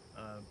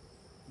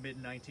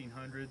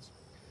mid-1900s.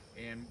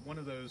 And one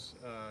of those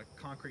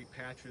concrete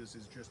patches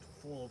is just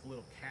full of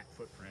little cat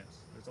footprints.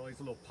 There's all these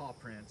little paw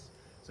prints.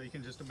 So you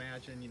can just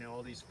imagine, you know,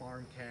 all these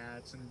farm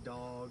cats and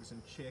dogs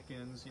and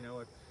chickens. You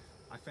know,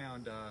 I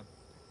found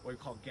what we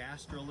call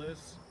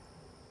gastroliths,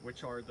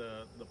 which are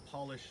the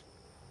polished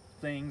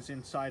things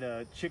inside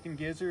a chicken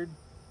gizzard.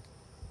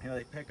 You know,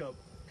 they pick up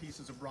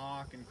pieces of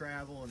rock and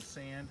gravel and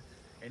sand,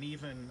 and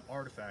even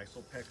artifacts.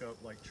 Will pick up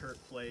like chert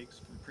flakes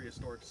from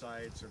prehistoric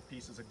sites, or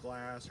pieces of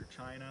glass or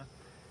china,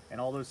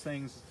 and all those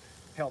things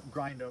help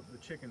grind up the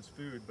chicken's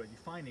food. But you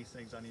find these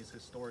things on these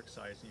historic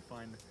sites, and you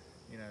find,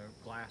 you know,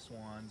 glass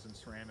ones and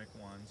ceramic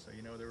ones. So,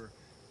 you know, there were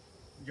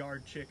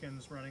yard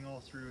chickens running all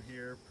through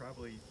here,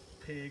 probably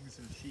pigs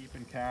and sheep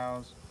and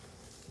cows.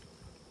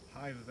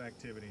 Hive of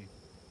activity.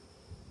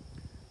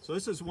 So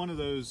this is one of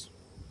those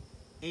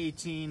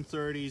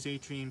 1830s,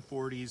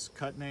 1840s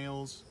cut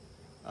nails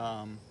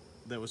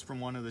that was from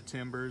one of the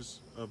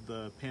timbers of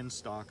the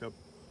penstock up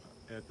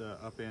at the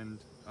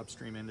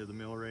upstream end of the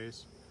mill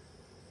race.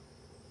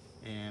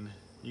 And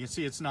you can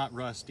see it's not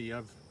rusty.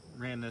 I've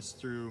ran this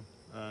through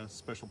a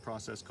special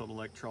process called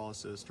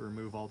electrolysis to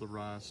remove all the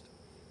rust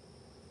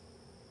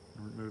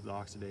and remove the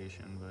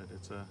oxidation. But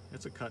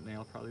it's a cut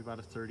nail, probably about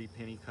a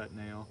 30-penny cut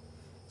nail.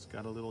 It's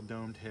got a little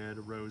domed head,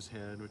 a rose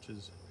head, which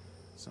is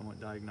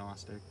somewhat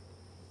diagnostic.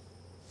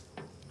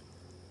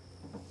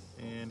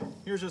 And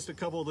here's just a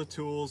couple of the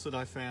tools that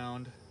I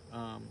found.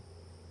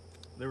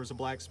 There was a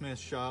blacksmith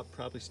shop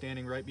probably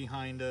standing right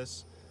behind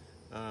us.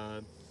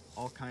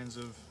 All kinds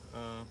of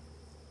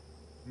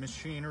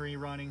machinery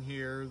running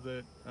here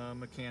that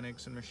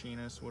mechanics and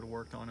machinists would have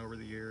worked on over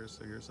the years.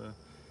 So here's a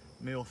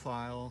mill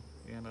file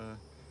and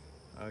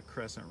a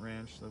crescent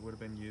wrench that would have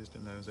been used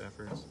in those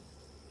efforts.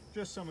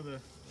 Just some of the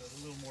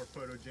little more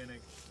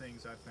photogenic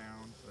things I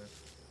found. But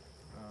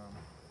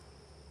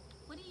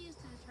what do you use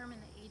to determine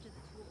the age of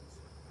the tools?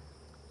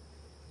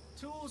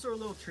 Tools are a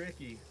little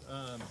tricky.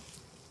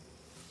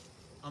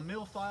 A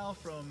mill file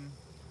from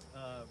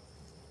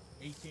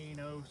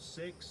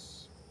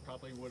 1806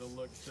 probably would have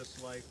looked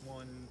just like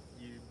one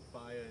you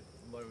buy at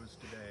Lowe's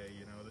today.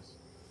 You know,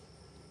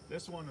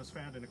 this one was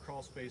found in a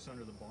crawl space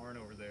under the barn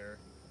over there,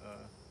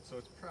 so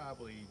it's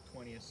probably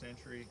 20th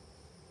century,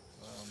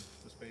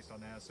 just based on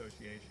that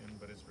association,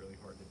 but it's really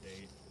hard to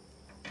date.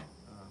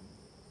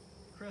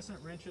 Crescent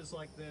wrenches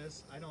like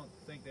this, I don't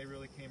think they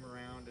really came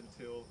around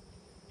until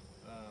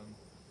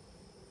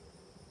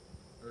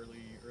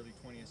early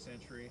 20th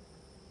century,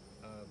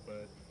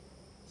 but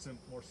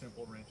more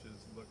simple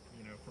wrenches look,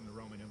 you know, from the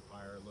Roman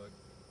Empire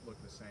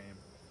look the same.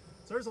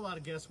 So there's a lot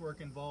of guesswork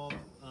involved.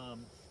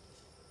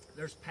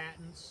 There's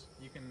patents.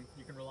 You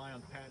can rely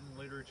on patent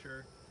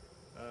literature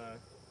to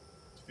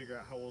figure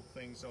out how old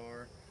things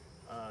are.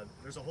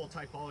 There's a whole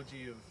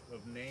typology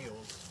of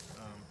nails,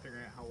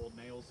 figuring out how old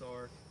nails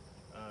are.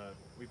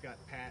 We've got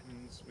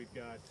patents. We've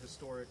got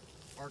historic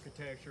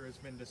architecture has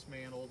been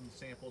dismantled and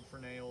sampled for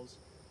nails.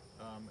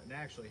 It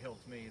actually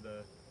helped me.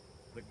 The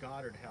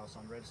Goddard house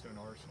on Redstone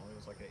Arsenal, it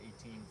was like an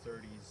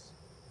 1830s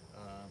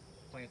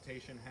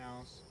plantation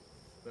house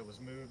that was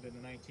moved in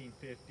the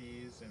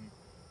 1950s and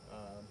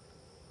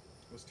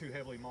was too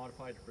heavily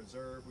modified to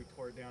preserve. We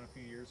tore it down a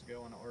few years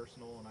ago on the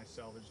Arsenal, and I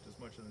salvaged as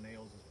much of the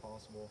nails as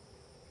possible.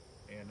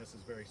 And this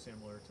is very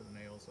similar to the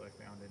nails that I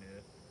found in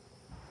it.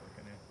 So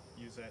I'm going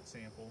to use that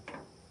sample.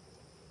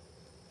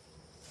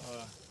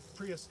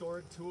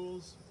 Prehistoric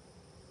tools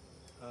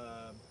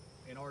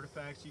and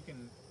artifacts, you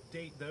can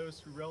date those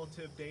through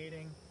relative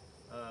dating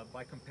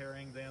by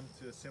comparing them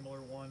to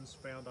similar ones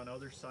found on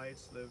other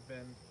sites that have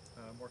been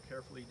more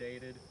carefully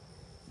dated,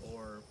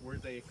 or where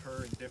they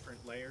occur in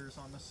different layers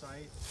on the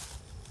site.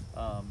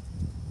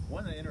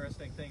 One of the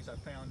interesting things I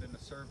found in the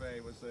survey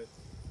was that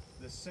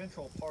the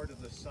central part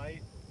of the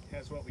site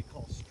has what we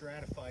call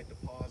stratified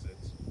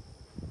deposits.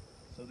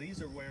 So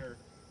these are where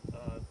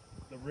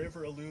the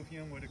river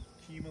alluvium would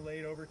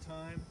accumulate over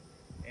time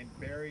and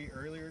bury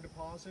earlier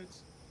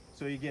deposits.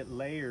 So you get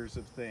layers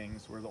of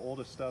things where the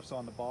oldest stuff's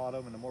on the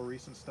bottom and the more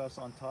recent stuff's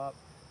on top.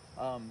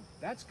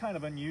 That's kind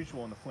of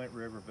unusual in the Flint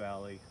River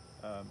Valley.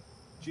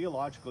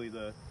 Geologically,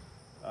 the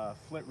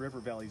Flint River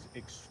Valley is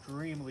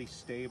extremely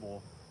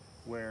stable,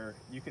 where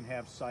you can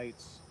have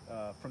sites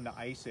from the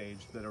Ice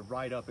Age that are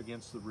right up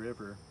against the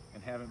river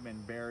and haven't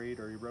been buried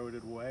or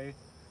eroded away.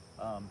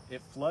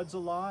 It floods a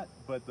lot,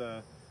 but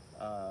the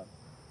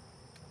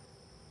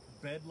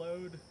bed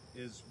load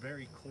is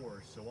very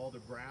coarse, so all the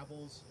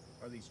gravels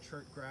are these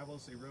chert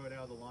gravels that erode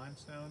out of the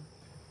limestone,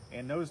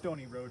 and those don't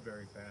erode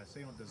very fast.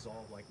 They don't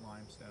dissolve like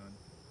limestone,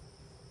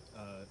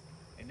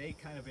 and they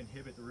kind of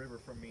inhibit the river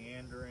from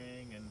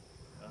meandering and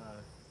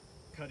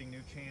cutting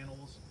new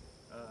channels.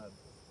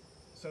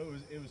 So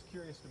it was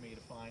curious to me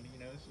to find, you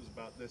know, this was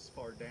about this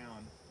far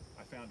down,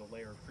 I found a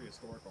layer of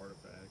prehistoric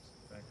artifacts.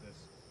 In fact, this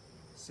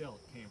silt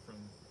came from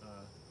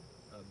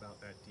about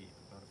that deep,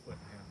 about 1.5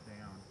 feet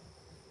down.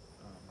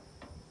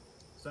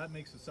 So that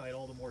makes the site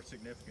all the more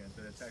significant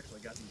that it's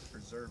actually got these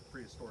preserved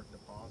prehistoric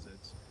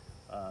deposits,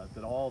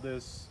 that all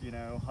this, you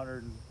know,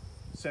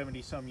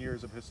 170 some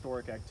years of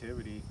historic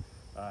activity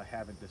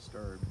haven't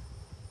disturbed.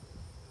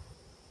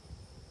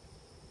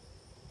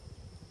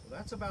 Well,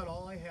 that's about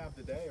all I have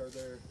today. Are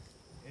there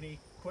any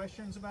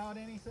questions about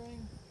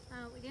anything?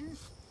 We didn't.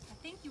 I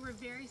think you were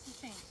very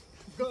succinct.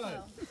 Good.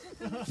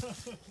 So,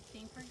 I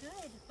think we're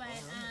good. But right.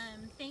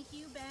 Thank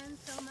you, Ben,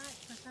 so much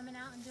for coming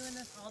out and doing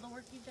this, all the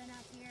work you've done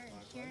out here and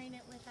sharing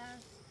it with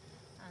us.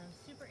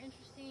 Super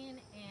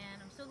interesting, and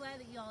I'm so glad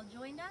that you all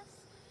joined us.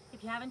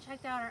 If you haven't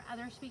checked out our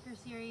other speaker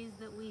series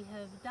that we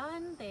have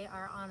done, they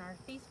are on our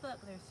Facebook.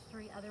 There's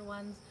 3 other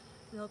ones.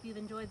 We hope you've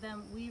enjoyed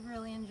them. We've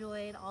really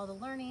enjoyed all the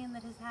learning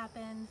that has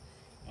happened.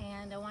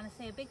 And I want to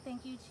say a big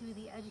thank you to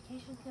the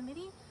Education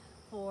Committee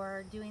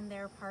for doing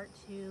their part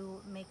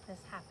to make this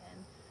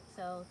happen.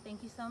 So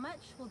thank you so much.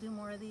 We'll do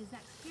more of these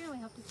next year. We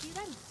hope to see you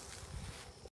then.